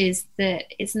understanding, which is that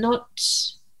it's not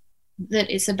that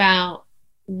it's about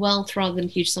wealth rather than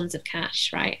huge sums of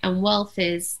cash, right? And wealth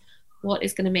is what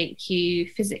is going to make you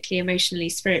physically, emotionally,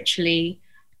 spiritually,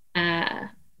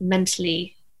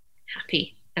 mentally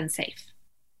happy and safe,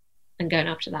 and going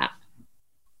after that.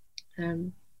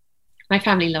 My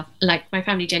family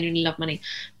genuinely love money.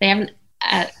 They haven't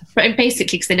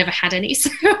basically because they never had any, so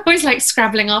always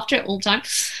scrabbling after it all the time.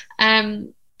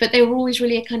 But they were always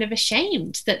really kind of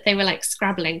ashamed that they were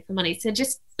scrabbling for money. So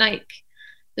just there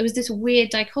was this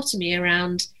weird dichotomy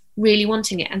around really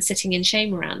wanting it and sitting in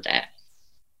shame around it.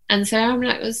 And so I'm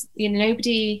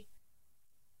nobody.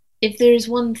 If there is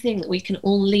one thing that we can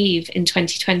all leave in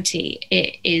 2020,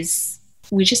 it is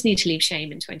we just need to leave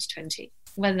shame in 2020,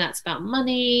 whether that's about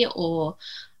money or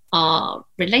our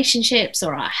relationships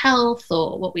or our health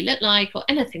or what we look like or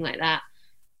anything like that.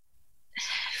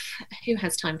 Who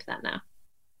has time for that now?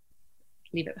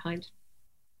 Leave it behind.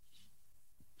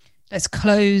 Let's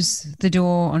close the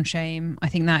door on shame. I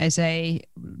think that is a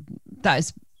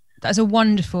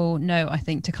wonderful note, I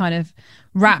think, to kind of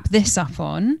wrap this up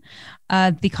on. I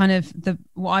have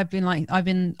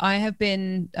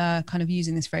been kind of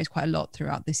using this phrase quite a lot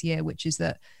throughout this year, which is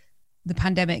that the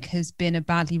pandemic has been a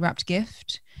badly wrapped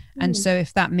gift. And so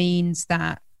if that means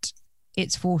that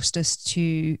it's forced us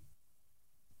to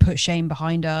put shame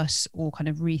behind us or kind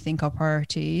of rethink our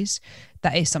priorities,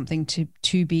 that is something to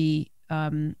be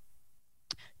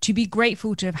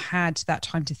grateful to have had that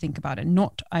time to think about it.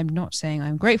 I'm not saying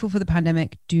I'm grateful for the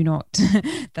pandemic. Do not.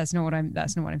 That's not what I'm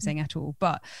saying at all.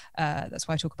 But that's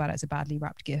why I talk about it as a badly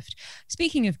wrapped gift.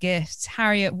 Speaking of gifts,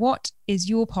 Harriet, what is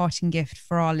your parting gift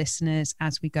for our listeners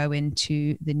as we go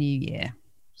into the new year?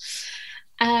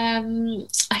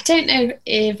 I don't know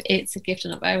if it's a gift or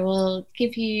not, but I will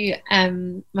give you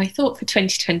my thought for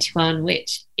 2021,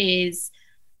 which is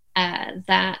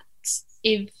that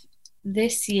if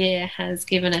this year has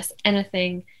given us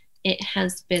anything, it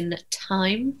has been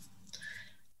time.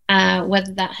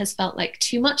 Whether that has felt like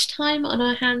too much time on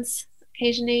our hands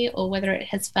occasionally, or whether it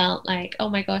has felt like, oh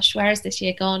my gosh, where has this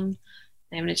year gone?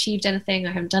 I haven't achieved anything,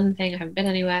 I haven't done anything, I haven't been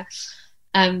anywhere.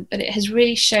 But it has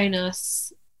really shown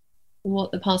us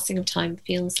what the passing of time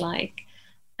feels like.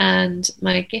 And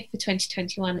my gift for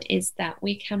 2021 is that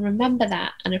we can remember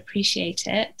that and appreciate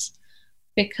it,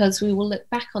 because we will look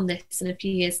back on this in a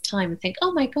few years' time and think,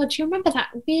 oh my God, do you remember that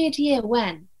weird year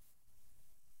when?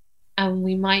 And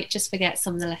we might just forget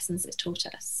some of the lessons it's taught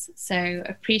us. So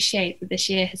appreciate that this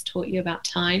year has taught you about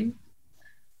time,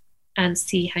 and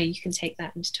see how you can take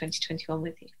that into 2021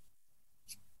 with you.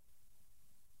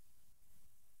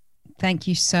 Thank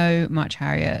you so much,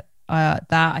 Harriet. That,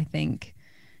 I think,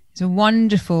 is a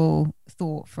wonderful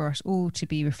thought for us all to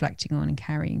be reflecting on and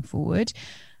carrying forward.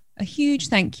 A huge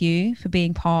thank you for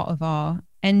being part of our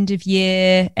end of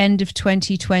year, end of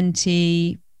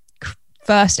 2020,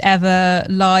 first ever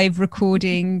live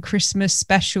recording Christmas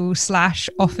special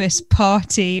 / office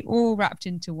party, all wrapped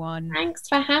into one. Thanks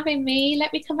for having me.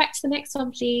 Let me come back to the next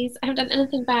one, please. I haven't done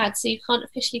anything bad, so you can't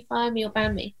officially fire me or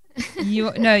ban me.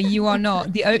 You are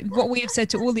not. What we have said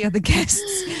to all the other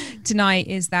guests tonight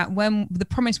is that when the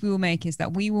promise we will make is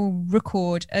that we will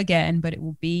record again, but it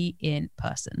will be in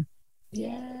person.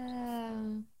 Yeah.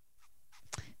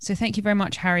 So thank you very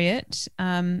much, Harriet.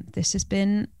 This has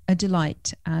been a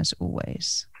delight as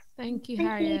always. Thank you,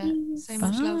 Harriet. So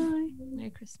much love.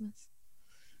 Merry Christmas.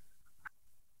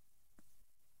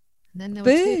 And then there were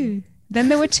two. Then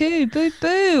there were two. Boo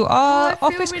boo. Our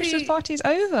office really... Christmas party is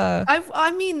over.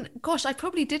 I mean, gosh, I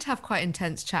probably did have quite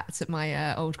intense chats at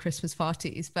my old Christmas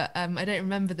parties, but I don't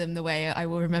remember them the way I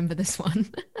will remember this one.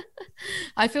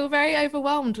 I feel very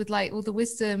overwhelmed with like all the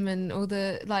wisdom and all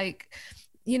the like,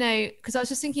 you know, because I was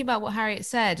just thinking about what Harriet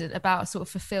said about sort of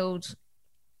fulfilled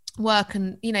work.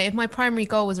 And, you know, if my primary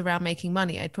goal was around making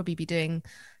money, I'd probably be doing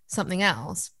something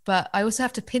else. But I also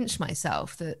have to pinch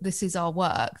myself that this is our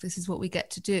work. This is what we get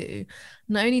to do.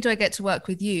 Not only do I get to work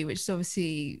with you, which is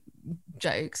obviously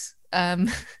jokes.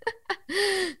 Anna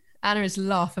is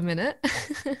laugh a minute.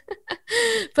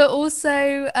 But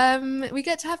also we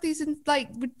get to have these like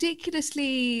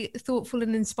ridiculously thoughtful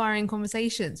and inspiring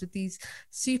conversations with these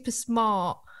super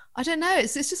smart, I don't know,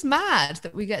 it's just mad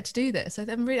that we get to do this.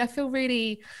 I feel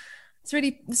really,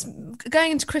 it's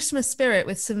going into Christmas spirit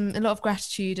with a lot of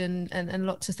gratitude and a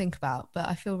lot to think about, but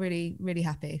I feel really, really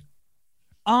happy.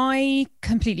 I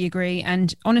completely agree.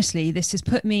 And honestly, this has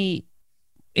put me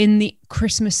in the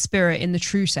Christmas spirit in the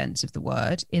true sense of the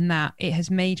word, in that it has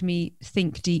made me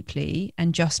think deeply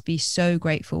and just be so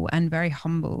grateful and very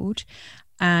humbled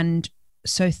and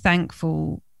so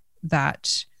thankful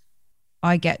that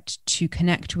I get to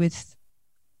connect with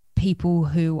people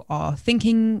who are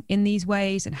thinking in these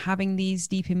ways and having these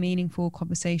deep and meaningful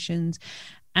conversations,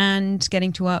 and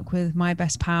getting to work with my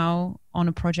best pal on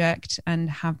a project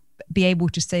and be able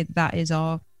to say that is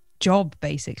our job,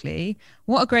 basically.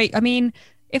 What a great, I mean,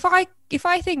 if I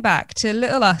think back to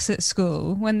little us at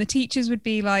school, when the teachers would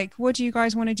be like, what do you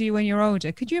guys want to do when you're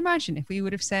older? Could you imagine if we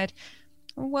would have said,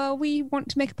 well, we want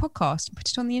to make a podcast and put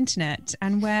it on the internet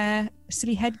and wear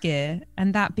silly headgear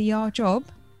and that be our job?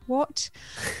 What?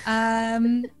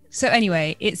 So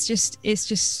anyway, it's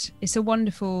a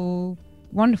wonderful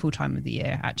time of the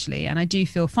year, actually. And I do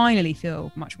finally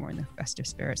feel much more in the festive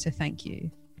spirit. So thank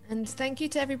you. And thank you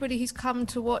to everybody who's come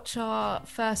to watch our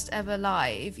first ever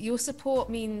live. Your support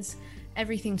means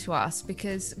everything to us,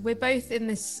 because we're both in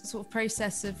this sort of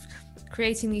process of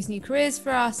creating these new careers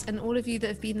for us, and all of you that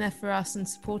have been there for us and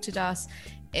supported us.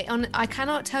 I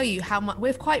cannot tell you how much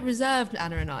we're quite reserved,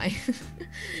 Anna and I,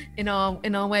 in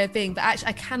our way of being, but actually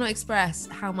I cannot express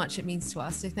how much it means to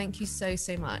us. So thank you so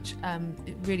much.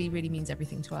 It really, really means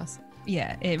everything to us.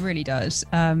 Yeah, it really does.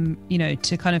 You know,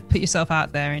 to kind of put yourself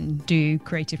out there and do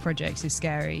creative projects is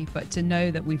scary, but to know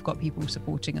that we've got people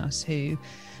supporting us who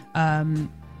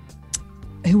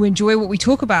enjoy what we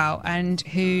talk about and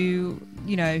who,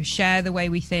 you know, share the way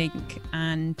we think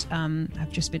and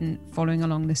have just been following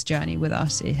along this journey with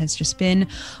us. It has just been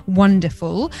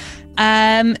wonderful.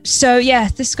 So yeah,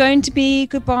 this is going to be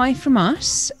goodbye from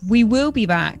us. We will be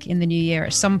back in the new year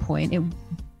at some point. It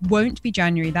won't be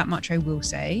January, that much I will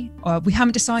say. We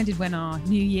haven't decided when our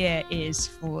new year is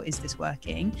for Is This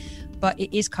Working, but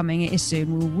it is coming, it is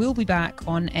soon. We will be back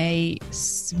on a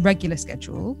regular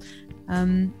schedule.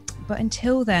 But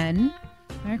until then,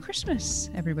 Merry Christmas,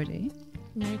 everybody.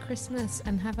 Merry Christmas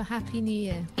and have a happy new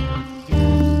year.